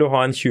 Vil du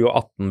ha en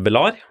 2018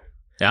 Velar?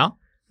 Ja.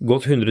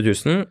 Gått 100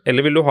 000,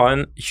 eller vil du ha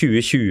en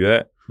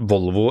 2020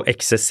 Volvo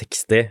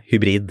XC60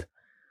 hybrid?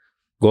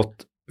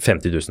 Gått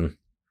 50 000?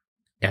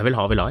 Jeg vil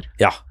ha Velar.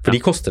 Ja, for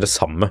de koster det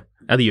samme.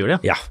 Ja, de gjør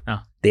det. Ja.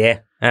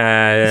 Det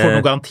Får du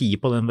noen garanti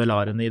på den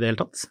Velaren i det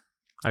hele tatt?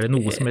 Er det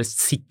noe som helst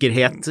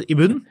sikkerhet i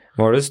bunnen?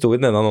 Hva var det stod i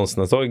denne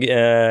annonsen jeg så?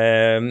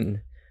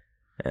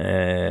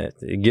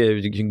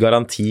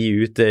 Garanti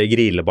ut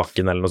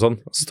Grilebakken eller noe sånt.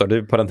 Så står det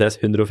i parentes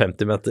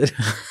 150 meter.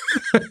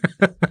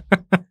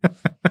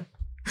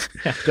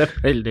 Ja, det er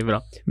veldig bra.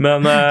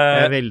 Men,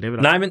 det er veldig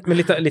bra. Nei, men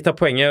litt av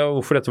poenget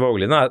hvorfor dette var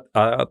overglidende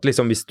er at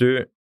liksom hvis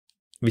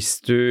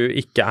du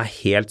ikke er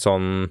helt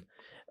sånn.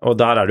 Og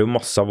der er det jo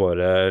masse av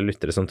våre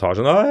lyttere som tar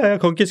sånn,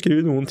 jeg kan ikke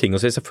skru noen ting, og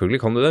så selvfølgelig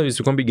kan du det. Hvis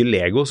du kan bygge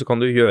Lego, så kan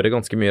du gjøre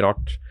ganske mye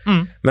rart.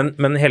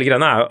 Men hele greia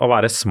er å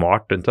være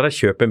smart rundt det.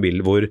 Kjøp en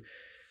bil hvor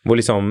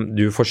liksom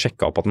du får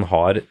sjekka opp at den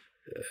har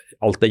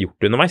alt det gjort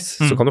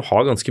underveis. Så kan du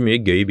ha ganske mye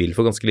gøy bil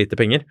for ganske lite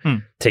penger.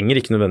 Trenger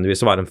ikke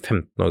nødvendigvis å være en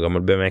 15 år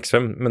gammel BMW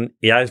X5, men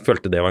jeg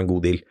følte det var en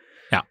god deal.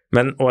 Ja.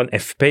 Og en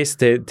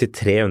F-Pace til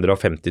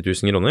 350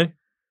 000 kroner,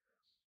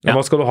 ja.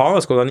 Hva skal du ha?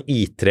 Skal du ha en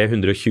i3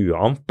 120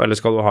 amp, eller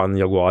skal du ha en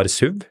Jaguar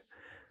SUV?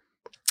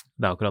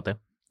 Det er akkurat det.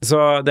 Så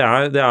det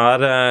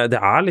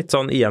er litt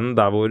sånn igjen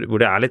der hvor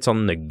det er litt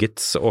sånn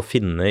nuggets å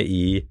finne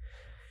i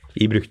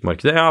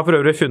bruktmarkedet. Jeg har for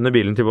øvrig funnet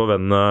bilen til vår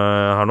venn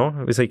her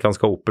nå, hvis ikke han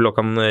skal Opel og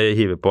kan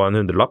hive på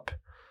en 100-lapp.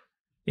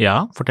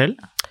 Ja, fortell.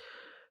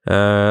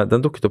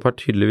 Den dukket opp her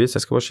tydeligvis,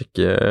 jeg skal bare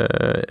sjekke,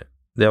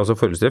 det er også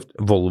forhjulsdrift,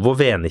 Volvo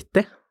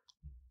V90.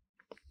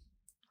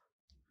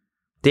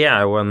 Det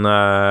er jo en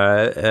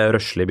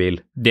røslig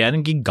bil. Det er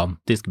en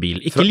gigantisk bil.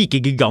 Ikke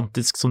like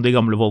gigantisk som de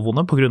gamle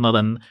Volvoene, på grunn av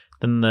den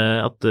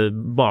at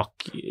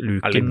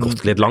bakluken... Det er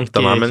gått litt langt,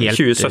 den her, men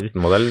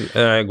 2017-modell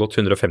gått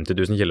 150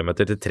 000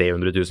 kilometer til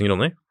 300 000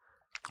 kroner.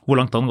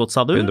 Hvor langt har den gått,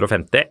 sa du?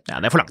 150.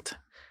 Ja, det er for langt.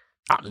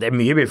 Ja, det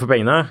er mye bil for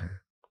pengene.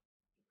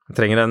 Jeg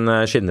trenger en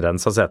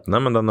skinnrens av setene,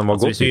 men den var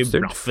godt utstyrt. Hvis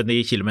vi blaffen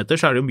i kilometer,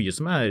 så er det jo mye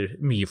som er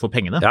mye for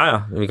pengene.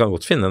 Ja, vi kan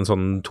godt finne en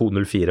sånn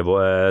 204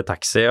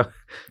 taxi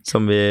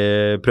som vi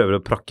prøver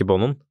å prakke på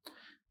noen.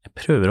 Jeg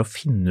prøver å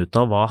finne ut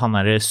av hva han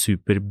er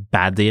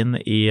superbaddien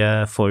i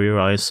For Your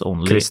Eyes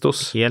Only.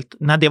 Christos.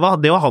 Nei, det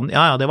var han,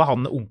 det var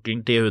han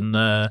onkelen til hun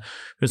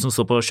som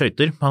står på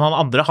skøyter. Men han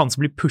andre, han som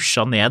blir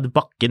pushet ned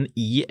bakken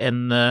i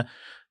en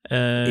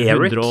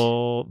Eric?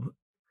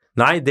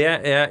 Nei, det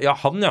er,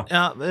 han, ja.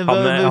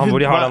 Han hvor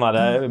de har den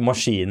der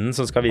maskinen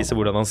som skal vise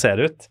hvordan han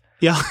ser ut.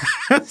 Ja,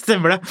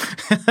 stemmer det.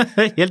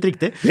 Helt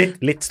riktig.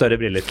 Litt større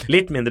briller.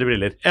 Litt mindre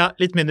briller. Ja,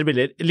 litt mindre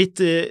briller.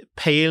 Litt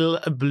pale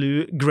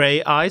blue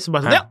grey eyes. Bare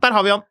sånn, ja, der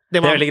har vi han. Det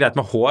er veldig greit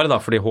med hår, da,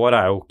 fordi hår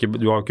er jo ikke,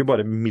 du har jo ikke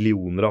bare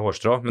millioner av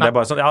hårstrå, men det er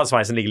bare sånn,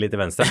 sveisen ligger litt til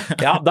venstre.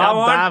 Ja,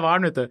 der var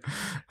den, vet du. Ja,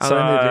 så,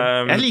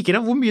 jeg liker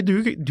det, hvor mye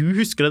du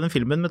husker den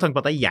filmen, med tanke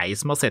på at det er jeg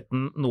som har sett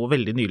den nå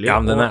veldig nylig.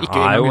 Ja, men den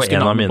er jo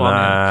en av mine...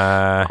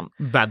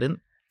 Baddien.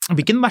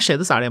 Hvilken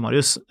Mercedes er det,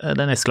 Marius?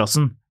 Den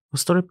S-klassen? Hvor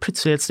står det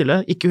plutselig helt stille?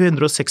 Ikke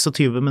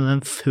 126, men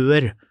den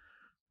før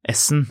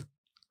S-en.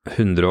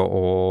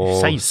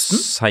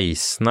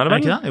 116 er det vel? Er det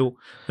ikke det? Jo,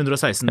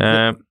 116.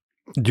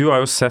 Du har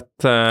jo sett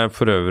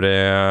for øvrig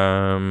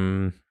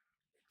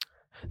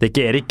det er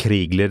ikke Erik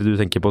Kriegler du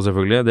tenker på,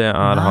 selvfølgelig. Det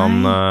er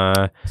han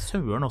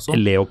Søren også.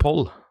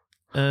 Leopold.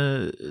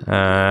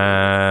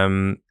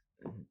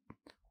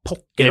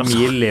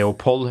 Emil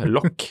Leopold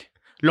Lock.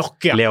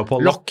 Lock, ja.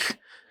 Leopold Lock.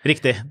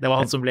 Riktig, det var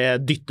han som ble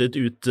dyttet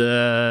ut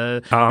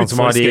han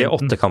som har de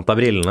åttekanta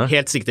brillene.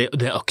 Helt riktig,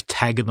 det er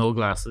octagonal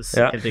glasses.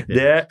 Ja, helt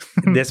riktig.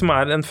 Det som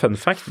er en fun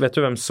fact, vet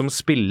du hvem som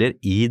spiller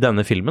i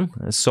denne filmen,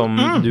 som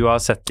du har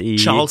sett i...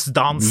 Charles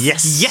Dance.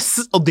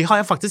 Yes! Og det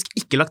har jeg faktisk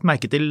ikke lagt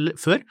merke til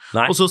før.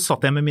 Nei. Og så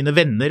satt jeg med mine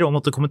venner og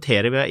måtte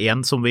kommentere ved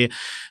en som vi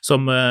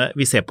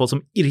ser på,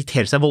 som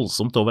irriterer seg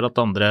voldsomt over at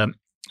andre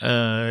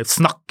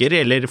snakker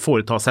eller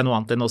foretar seg noe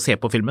annet enn å se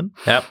på filmen.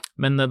 Ja.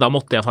 Men da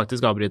måtte jeg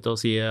faktisk avbryte og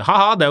si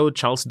haha, det er jo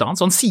Charles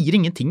Dance. Han sier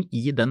ingenting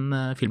i den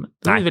filmen.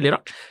 Det er veldig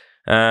rart.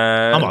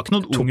 Han var ikke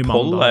noen unge mann.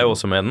 Topol er jo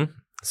også med den.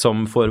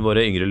 som for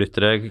våre yngre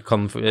lyttere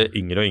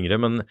yngre og yngre,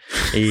 men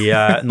i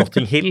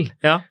Notting Hill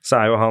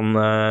så jo han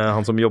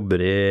som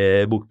jobber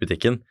i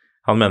bokbutikken,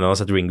 han mener han har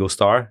sett Ringo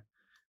Starr,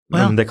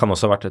 men det kan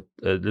også ha vært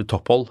et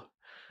topphold.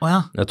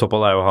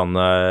 Topphold jo han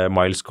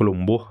Miles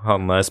Colombo,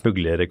 han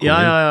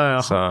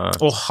smuglerkongen.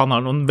 Han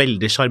har noen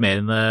veldig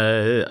charmerende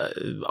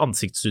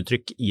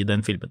ansiktsuttrykk i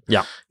den filmen.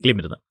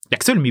 Glimrende. Det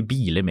ikke så veldig mye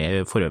biler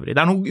med for øvrig.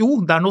 Det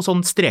noe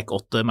sånn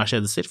strek-8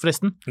 Mercedeser,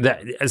 forresten. Så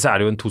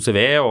det jo en 2CV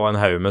og en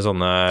haug med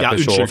sånne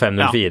Peugeot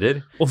 504.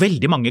 Og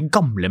veldig mange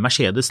gamle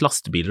Mercedes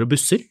lastebiler og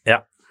busser.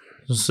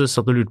 Så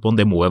satt og lurte på om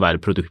det må jo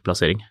være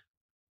produktplassering.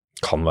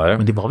 Kan være.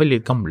 Men de var veldig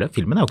gamle.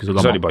 Filmen jo ikke så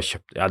gammel. Så har de bare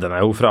kjøpt. Den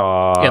jo fra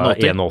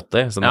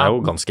 81, så den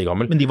jo ganske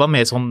gammel. Men de var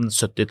med sånn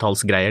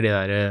 70-tallsgreier, de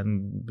der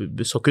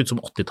så ikke ut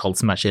som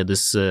 80-talls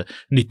Mercedes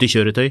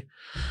nyttekjøretøy.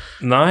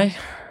 Nei,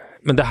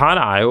 men det her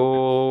jo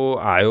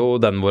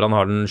den hvor han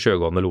har den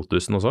sjøgående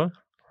Lotusen også.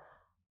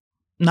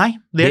 Nei,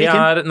 det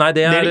ikke. Nei,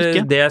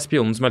 det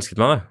spionen som elsket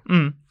meg, det.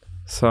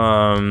 Så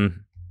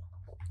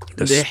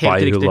The Spy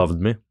Who Loved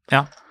Me.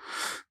 Ja.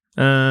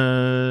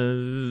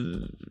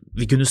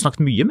 Vi kunne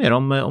snakket mye mer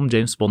om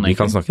James Bond. Vi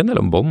kan snakke en del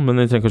om Bond, men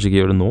vi trenger kanskje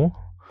ikke gjøre det nå.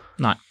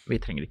 Nei, vi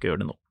trenger ikke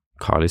gjøre det nå.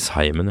 Carly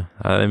Simon,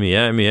 det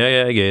mye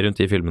gøy rundt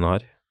de filmene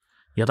her.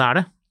 Ja, det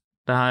det.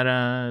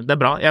 Det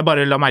bra. Jeg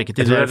bare la merke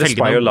til det. The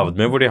Spy Who Loved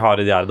Me, hvor de har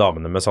de her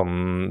damene med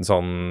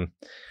sånn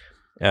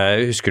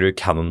husker du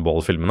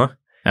Cannonball-filmene?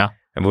 Ja.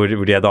 Hvor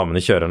de damene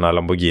kjører den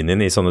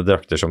Lamborghinien i sånne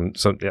drakter som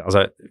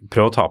altså,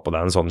 prøv å ta på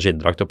deg en sånn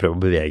skinndrakt og prøv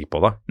å bevege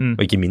på deg,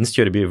 og ikke minst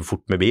kjøre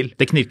fort med bil.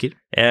 Det knirker.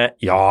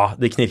 Ja,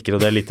 det knirker,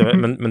 og det litt,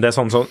 men det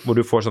sånn hvor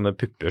du får sånne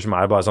pupper som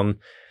bare sånn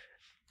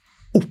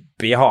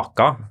oppi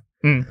haka.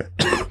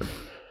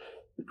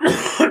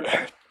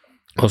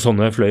 Og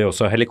sånne fløy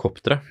også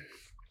helikoptere.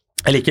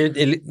 Jeg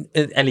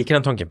liker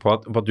den tanken på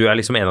at du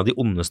liksom en av de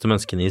ondeste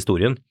menneskene i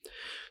historien.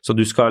 Så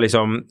du skal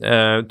liksom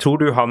tror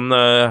du han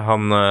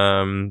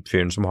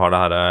fyren som har det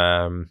her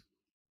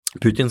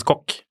Putins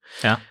kokk,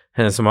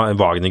 som har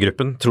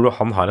Wagner-gruppen, tror du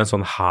han har en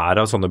sånn hær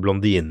av sånne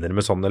blondiner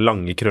med sånne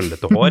lange,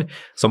 krøllete hår,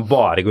 som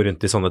bare går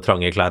rundt i sånne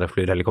trange klær og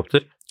flyr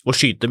helikopter? Og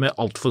skyter med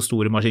alt for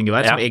store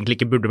maskingevær, som egentlig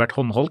ikke burde vært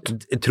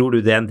håndholdt. Tror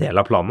du det en del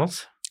av planen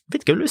hans?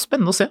 Vet ikke, det blir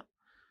spennende å se.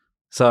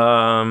 Så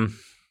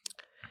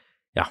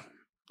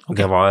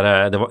Okay.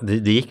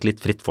 Det gikk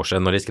litt fritt for seg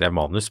når de skrev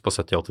manus på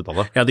 70- og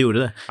 80-tallet. Ja, de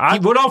gjorde det.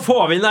 Hvordan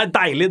får vi inn en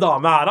deilig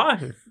dame her, da?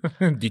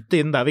 Dytte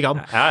inn der vi kan.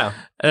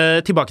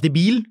 Tilbake til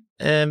bil.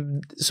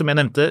 Som jeg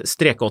nevnte,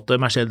 strek-8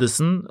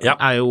 Mercedesen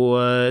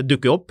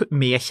dukker opp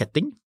med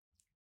kjetting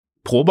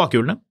på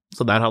bakhjulene.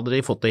 Så der hadde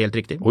de fått det helt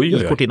riktig i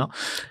Cortina.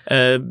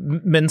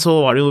 Men så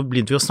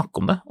begynte vi å snakke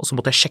om det, og så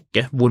måtte jeg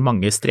sjekke hvor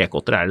mange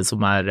strek-8 det som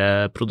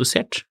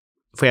produsert.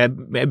 For jeg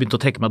begynte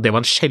å trekke meg at det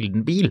var en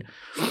sjelden bil.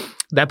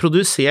 Det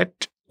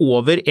produsert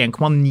over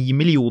 1,9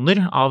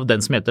 millioner av den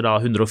som heter da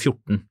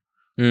 114,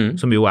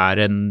 som jo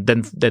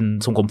den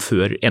som kom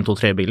før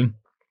 123-bilen.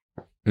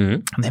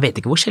 Men jeg vet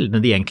ikke hvor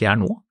sjeldne de egentlig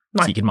nå.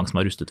 Sikkert mange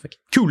som har rustet vekk.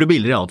 Kule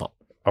biler i alle fall.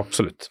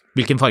 Absolutt.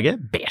 Hvilken farge?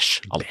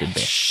 Beige. Alltid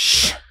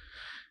beige.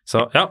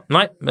 Så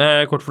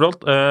kort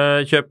fortalt,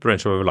 kjøp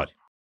Range Rover Velar.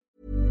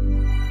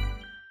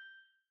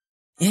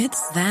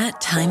 It's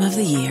that time of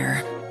the year.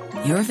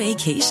 Your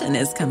vacation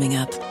is coming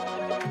up.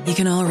 You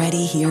can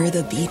already hear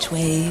the beach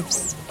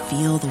waves,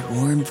 feel the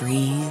warm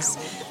breeze,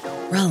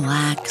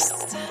 relax,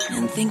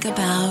 and think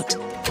about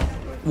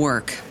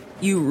work.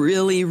 You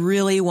really,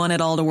 really want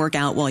it all to work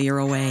out while you're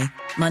away.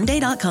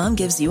 Monday.com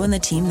gives you and the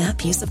team that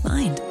peace of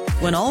mind.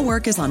 When all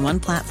work is on one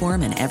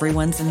platform and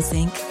everyone's in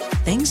sync,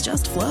 things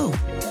just flow.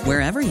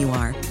 Wherever you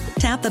are,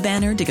 tap the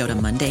banner to go to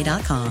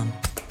Monday.com.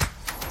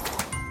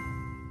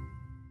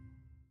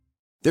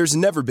 There's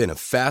never been a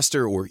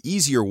faster or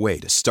easier way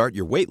to start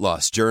your weight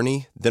loss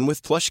journey than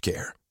with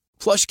PlushCare.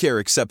 PlushCare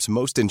accepts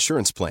most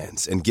insurance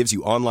plans and gives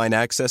you online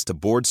access to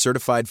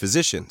board-certified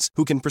physicians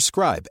who can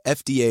prescribe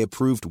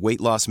FDA-approved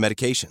weight loss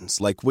medications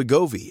like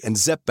Wegovy and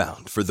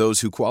Zepbound for those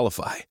who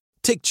qualify.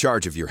 Take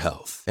charge of your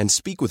health and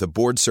speak with a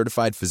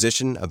board-certified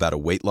physician about a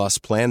weight loss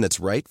plan that's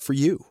right for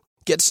you.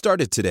 Get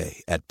started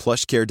today at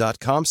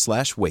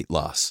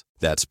plushcare.com/weightloss.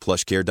 That's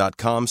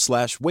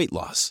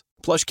plushcare.com/weightloss.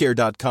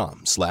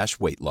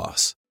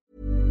 plushcare.com/weightloss.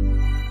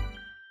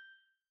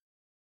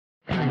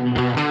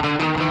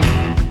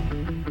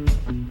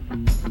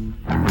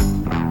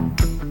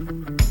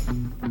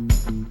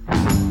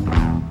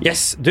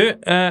 Yes, vi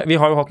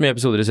har jo hatt mye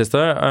episoder i siste.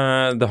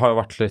 Det har jo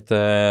vært litt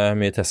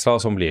mye Tesla,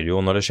 og sånn blir det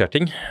jo når det skjer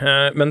ting.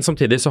 Men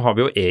samtidig så har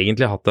vi jo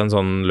egentlig hatt en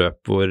sånn løp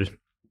hvor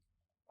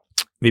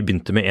vi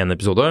begynte med en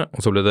episode, og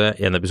så ble det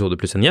en episode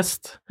pluss en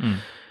gjest.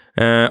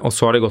 Og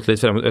så har det gått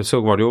litt frem,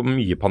 så var det jo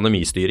mye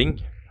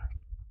pandemistyring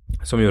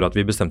som gjorde at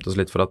vi bestemte oss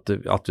litt for at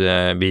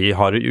vi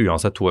har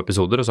uansett 2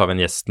 episoder, og så har vi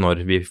en gjest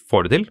når vi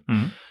får det til.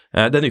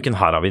 Denne uken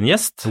her har vi en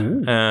gjest.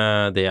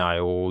 Det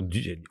jo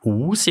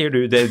sier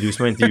du, det du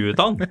som har intervjuet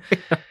han.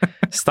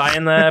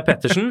 Stein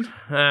Pettersen,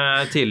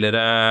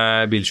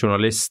 tidligere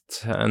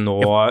biljournalist, nå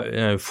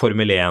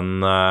Formel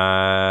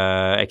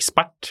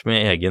 1-ekspert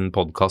med egen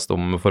podcast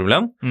om Formel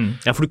 1.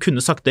 Ja, for du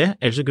kunne sagt det,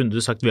 eller så kunne du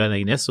sagt vi har en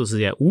egen gjest, og så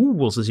sier jeg,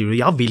 og så sier du,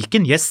 ja,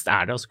 hvilken gjest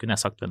er det? Og så kunne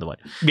jeg sagt hvem det var.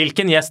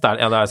 Hvilken gjest er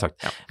det? Ja, det har jeg sagt.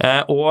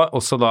 Ja. Og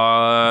også da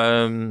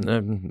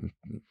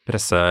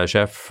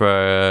pressesjef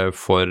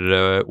for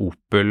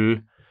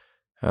Opel,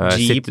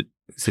 Jeep,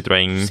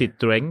 Citroën,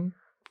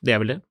 det er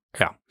vel det?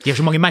 Ja. De har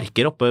så mange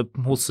merker oppe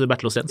hos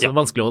Bertel Osten, så det er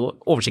vanskelig å holde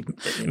oversikten.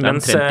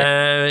 Mens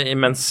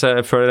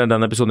før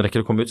den episoden rekker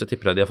å komme ut, så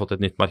tipper jeg de har fått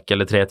et nytt merke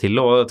eller 3 til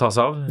å ta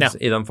seg av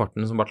i den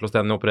farten som Bertel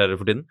Osten opererer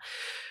for tiden.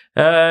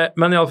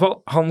 Men i alle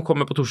fall, han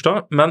kommer på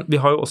torsdag, men vi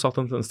har jo også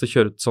hatt en tendens til å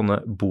kjøre ut sånne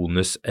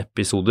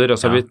bonusepisoder,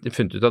 og så har vi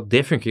funnet ut at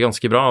det funker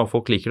ganske bra, og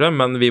folk liker det,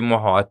 men vi må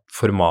ha et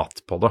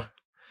format på det.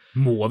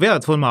 Må vi ha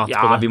et format på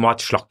det? Ja, vi må ha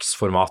et slags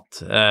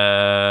format,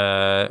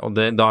 og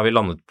da har vi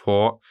landet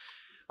på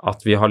at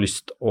vi har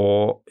lyst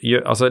å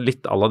gjøre, altså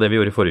litt à la det vi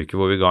gjorde i forrige uke,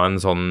 hvor vi ga en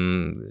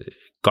sånn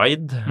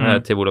guide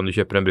til hvordan du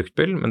kjøper en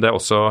bruktbil, men det er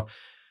også,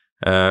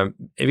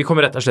 vi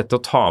kommer rett og slett til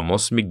å ta med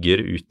oss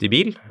mygger ut i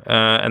bil,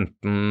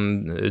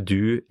 enten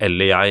du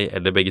eller jeg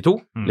eller begge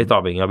to, litt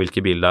avhengig av hvilke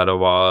bil det er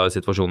og hva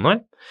situasjonen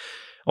er,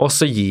 og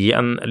så gi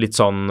en litt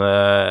sånn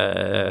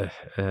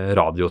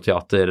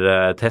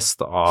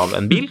radioteatertest av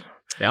en bil,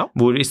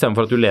 hvor i stedet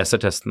for at du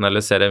leser testen eller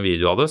ser en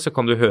video av det, så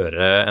kan du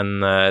høre en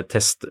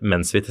test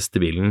mens vi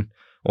tester bilen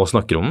og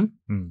snakker om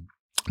den.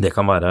 Det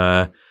kan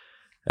være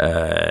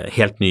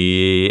helt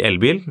ny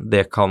elbil,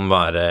 det kan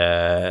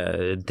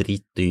være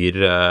dritdyr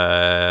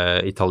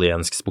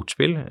italiensk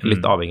sportsbil,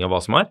 litt avhengig av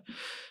hva som er.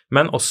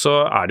 Men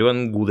også er det jo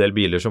en god del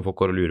biler som folk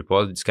går og lurer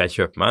på. Skal jeg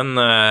kjøpe meg en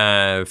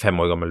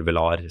 5 år gammel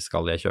Velar?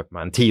 Skal jeg kjøpe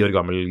meg en 10 år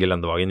gammel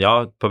Gelendewagen?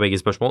 Ja, på begge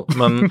spørsmål,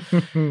 men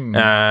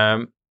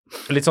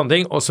litt sånne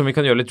ting, og som vi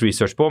kan gjøre litt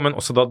research på, men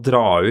også da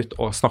dra ut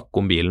og snakke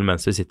om bilen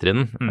mens vi sitter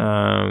i den.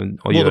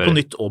 Både på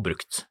nytt og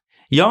brukt.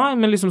 Ja,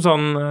 men liksom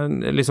sånn,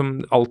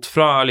 alt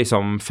fra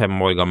liksom 5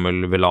 år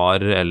gammel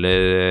Velar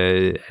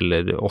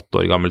eller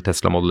 8 år gammel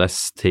Tesla Model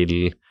S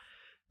til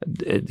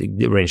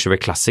Range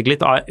Rover Classic,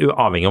 litt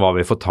avhengig av hva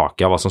vi får tak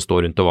i, av hva som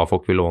står rundt og hva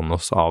folk vil låne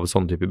oss av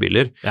sånne type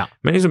biler. Ja.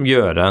 Men liksom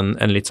gjøre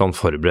en litt sånn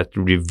forberedt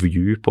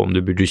review på om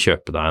du burde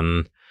kjøpe deg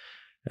en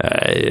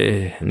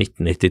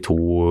 1992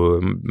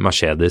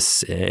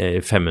 Mercedes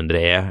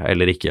 500E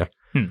eller ikke.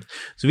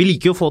 Så vi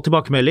liker jo å få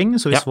tilbakemelding,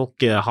 så hvis folk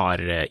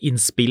har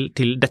innspill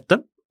til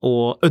dette,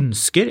 og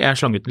ønsker, jeg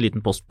slang ut en liten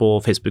post på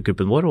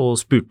Facebook-gruppen vår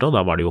og spurte, og da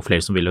var det jo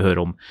flere som ville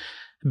høre om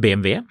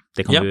BMW,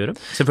 det kan du gjøre,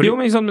 selvfølgelig. Jo,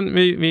 men liksom,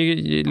 vi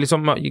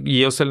liksom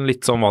gir oss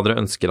litt sånn hva dere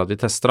ønsker at vi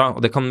tester da,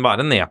 og det kan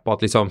være ned på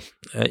at liksom,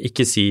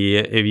 ikke si,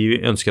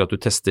 vi ønsker at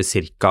du tester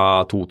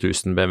cirka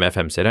 2000 BMW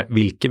 5-serie.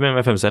 Hvilke BMW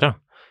 5-serie?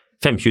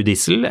 520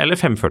 diesel eller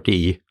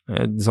 540i,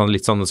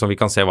 litt sånn så vi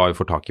kan se hva vi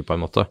får tak i på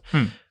en måte.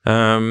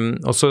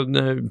 Og så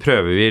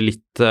prøver vi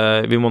litt,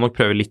 vi må nok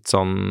prøve litt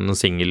sånn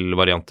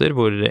single-varianter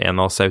hvor en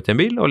av oss er ute i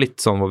en bil, og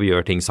litt sånn hvor vi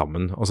gjør ting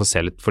sammen, og så se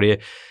litt, fordi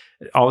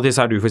av og til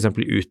så er du for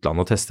eksempel i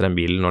utlandet og tester en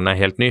bil når den er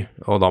helt ny,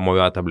 og da må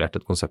vi ha etablert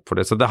et konsept for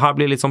det. Så det her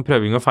blir litt sånn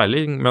prøving og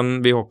feiling, men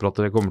vi håper at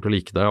dere kommer til å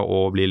like det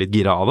og bli litt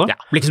gira av det. Ja,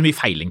 det blir ikke så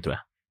mye feiling, tror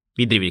jeg.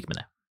 Vi driver ikke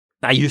med det.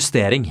 Nei,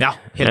 justering. Ja,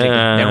 helt riktig. Det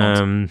er noe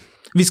annet.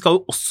 Vi skal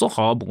jo også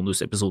ha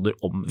bonusepisoder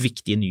om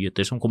viktige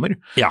nyheter som kommer,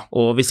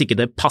 og hvis ikke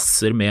det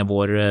passer med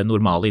vår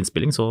normale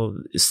innspilling, så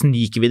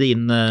sniker vi det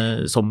inn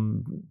som...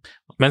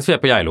 Mens vi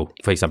er på Geilo,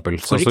 for eksempel,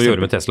 så gjør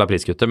vi med Tesla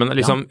priskuttet, men,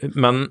 liksom,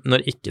 men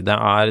når ikke det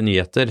er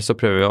nyheter, så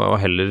prøver vi å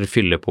heller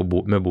fylle på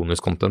med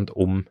bonuscontent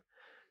om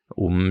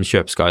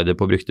kjøpsguider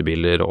på brukte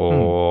biler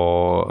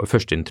og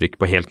førsteinntrykk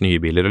på helt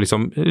nye biler, og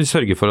liksom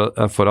sørge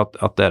for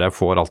at dere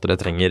får alt dere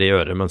trenger i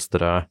øret mens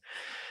dere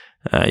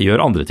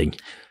gjør andre ting.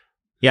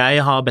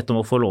 Jeg har bedt om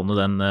å få låne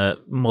den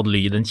Model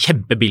Y, den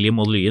kjempebillige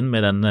Model Y-en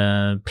med den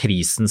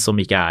prisen som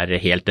ikke er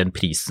helt den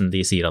prisen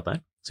de sier at det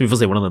er. Så vi får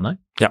se hvordan den er.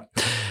 Ja.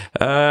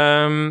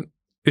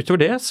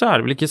 Utover det så er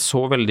det vel ikke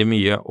så veldig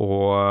mye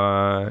å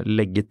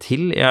legge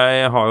til.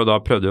 Jeg har jo da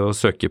prøvd å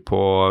søke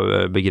på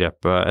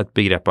et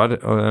begrep her,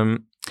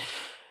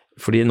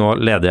 fordi nå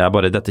leder jeg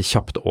bare dette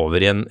kjapt over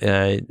i en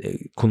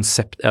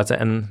konsept, altså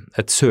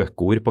et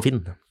søkeord på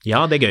Finn.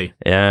 Ja, det er gøy.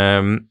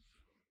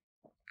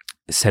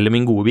 Selger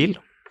min gode bil.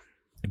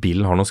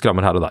 Bilen har noen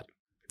skrammer her og der.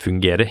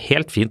 Fungerer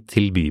helt fint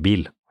til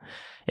bybil.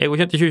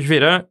 Ego-kjent i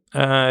 2024,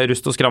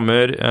 rust og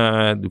skrammer,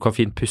 du kan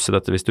fint pusse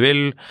dette hvis du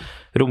vil,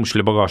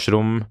 romslig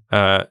bagasjerom,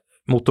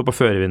 motor på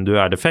førervinduet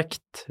er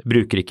defekt,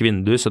 bruker ikke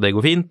vindu så det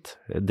går fint,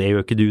 det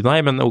gjør ikke du nei,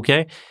 men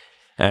ok,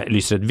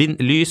 lyser et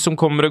lys som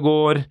kommer og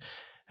går,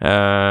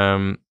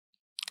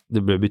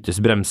 det bør byttes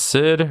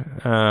bremser,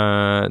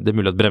 det er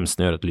mulig at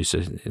bremsene gjør at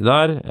lyset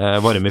der,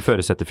 varme i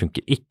førersettet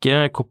funker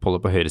ikke,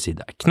 koppholdet på høyre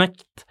side er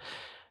knekt,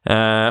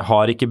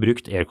 har ikke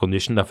brukt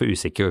aircondition, derfor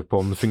usikker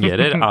på om det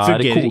fungerer,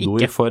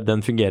 kodeord for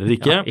den fungerer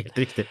ikke, ja, helt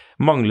riktig.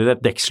 Mangler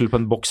et deksel på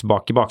en boks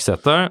bak i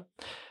baksetet,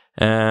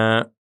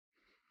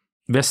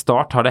 ved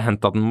start har det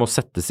hendt at den må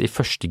settes i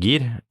første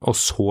gir, og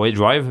så i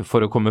drive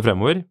for å komme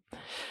fremover,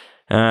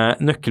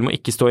 Nøkkelen må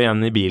ikke stå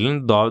igjen i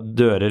bilen da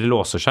dører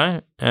låser seg.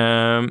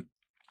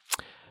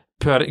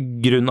 På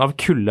grunn av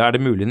kulde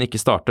det mulig den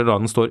ikke starter da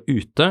den står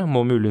ute, må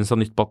muligens ha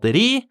nytt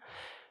batteri.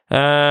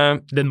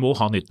 Den må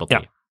ha nytt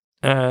batteri. Ja.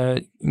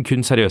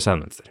 Kun seriøse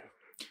henvendelser.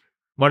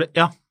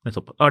 Ja,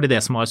 nettopp. Det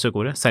som var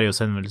søkeordet?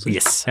 Seriøse henvendelser?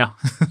 Yes. Ja.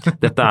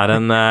 Dette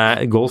en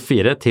Golf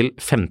 4 til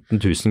 15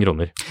 000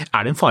 kroner.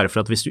 Det en fare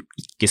for at hvis du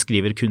ikke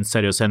skriver kun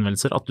seriøse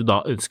henvendelser, at du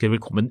da ønsker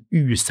velkommen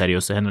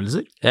useriøse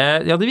henvendelser?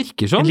 Ja, det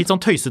virker sånn. En litt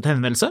sånn tøysete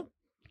henvendelse,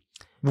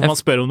 hvor man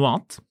spør om noe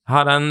annet.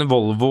 Her en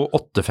Volvo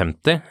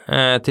 850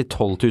 til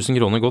 12 000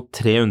 kroner, gått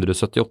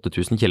 378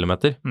 000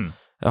 kilometer.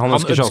 Han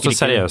ønsker seg også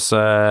seriøse,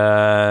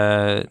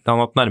 han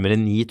har hatt nærmere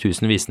 9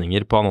 000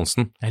 visninger på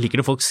annonsen. Jeg liker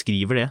det folk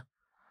skriver det.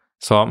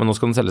 Men nå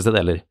skal den selges til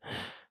deler.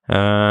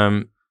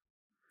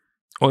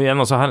 Og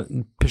igjen også her,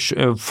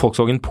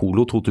 Volkswagen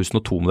Polo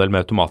 2002-modell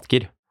med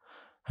automatgir.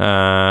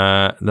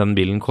 Den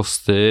bilen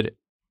koster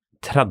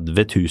 30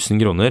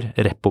 000 kroner,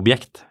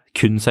 reppobjekt,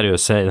 kun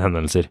seriøse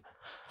henvendelser.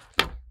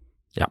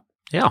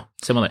 Ja,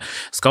 ser man det.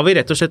 Skal vi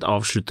rett og slett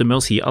avslutte med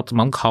å si at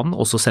man kan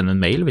også sende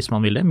en mail hvis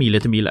man vil det,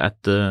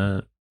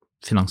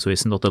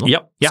 miletermil@finansavisen.no.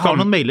 Ja, jeg har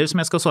noen mailer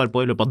som jeg skal svare på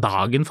i løpet av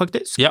dagen,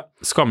 faktisk. Ja,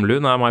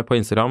 Skamlund meg på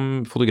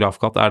Instagram,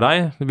 Fotografkatt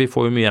deg. Vi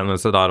får jo mye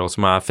henvendelser der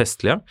også som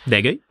festlige.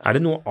 Det gøy.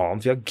 Det noe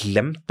annet vi har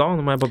glemt da?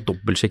 Nå må jeg bare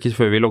dobbeltsjekke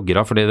før vi logger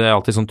av, fordi det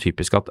alltid sånn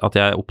typisk at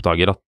jeg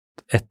oppdager at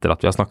etter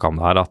at vi har snakket om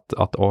det her, at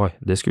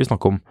det skulle vi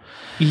snakke om.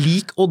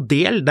 Lik og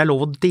del, det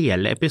lov å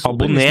dele episoder.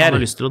 Abonner. Hvis man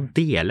har lyst til å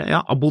dele.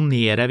 Ja,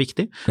 abonnere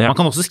viktig. Ja. Man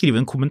kan også skrive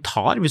en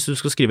kommentar hvis du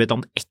skal skrive et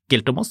annet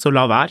ekkelt om oss, så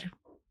la være.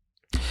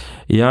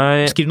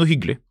 Skriv noe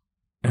hyggelig.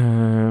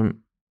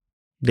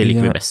 Det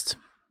liker vi best.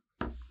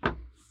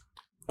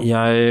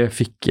 Jeg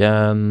fikk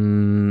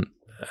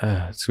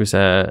skal vi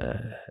se,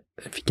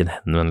 jeg fikk en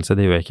henvendelse,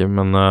 det gjorde jeg ikke,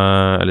 men,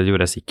 eller det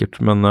gjorde jeg sikkert,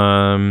 men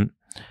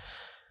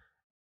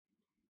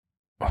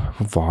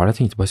hva var det jeg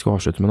tenkte på jeg skulle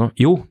avslutte med nå?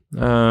 Jo,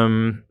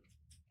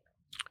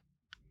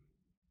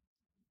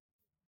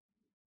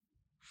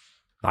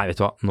 nei, vet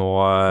du hva,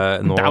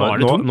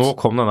 nå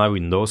kom denne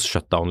Windows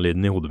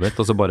shutdown-lyden i hodet mitt,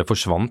 og så bare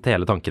forsvant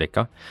hele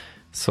tankerekka.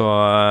 Så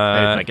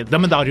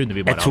men da runder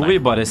vi bare jeg tror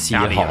vi bare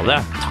sier ha det.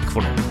 Takk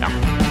for nå. Ja.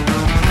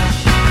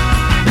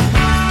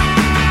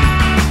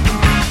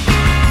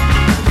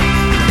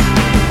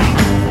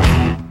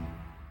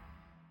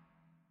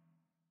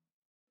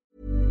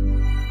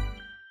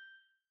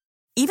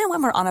 Even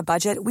when we're on a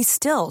budget, we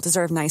still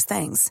deserve nice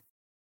things.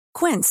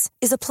 Quince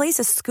is a place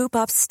to scoop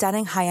up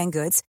stunning high-end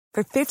goods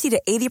for 50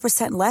 to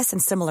 80% less than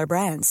similar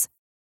brands.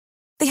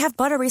 They have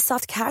buttery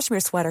soft cashmere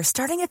sweaters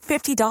starting at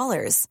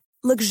 $50,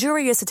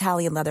 luxurious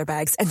Italian leather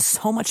bags, and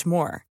so much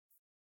more.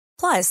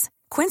 Plus,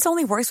 Quince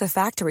only works with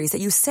factories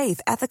that use safe,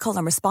 ethical,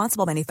 and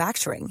responsible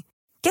manufacturing.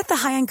 Get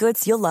the high-end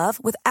goods you'll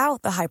love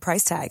without the high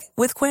price tag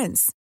with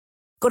Quince.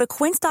 Go to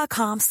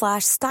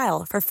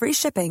quince.com/style for free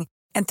shipping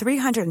and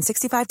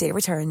 365-day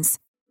returns.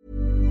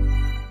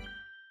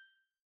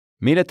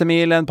 Mil etter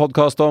mil, en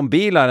podcast om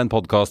bil, en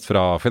podcast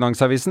fra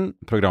Finansavisen.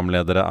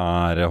 Programledere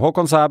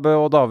Håkon Sæbø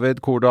og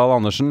David Kordal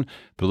Andersen.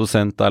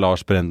 Produsent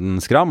Lars Brenden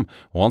Skram.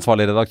 Og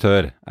ansvarlig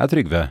redaktør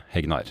Trygve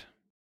Hegnar.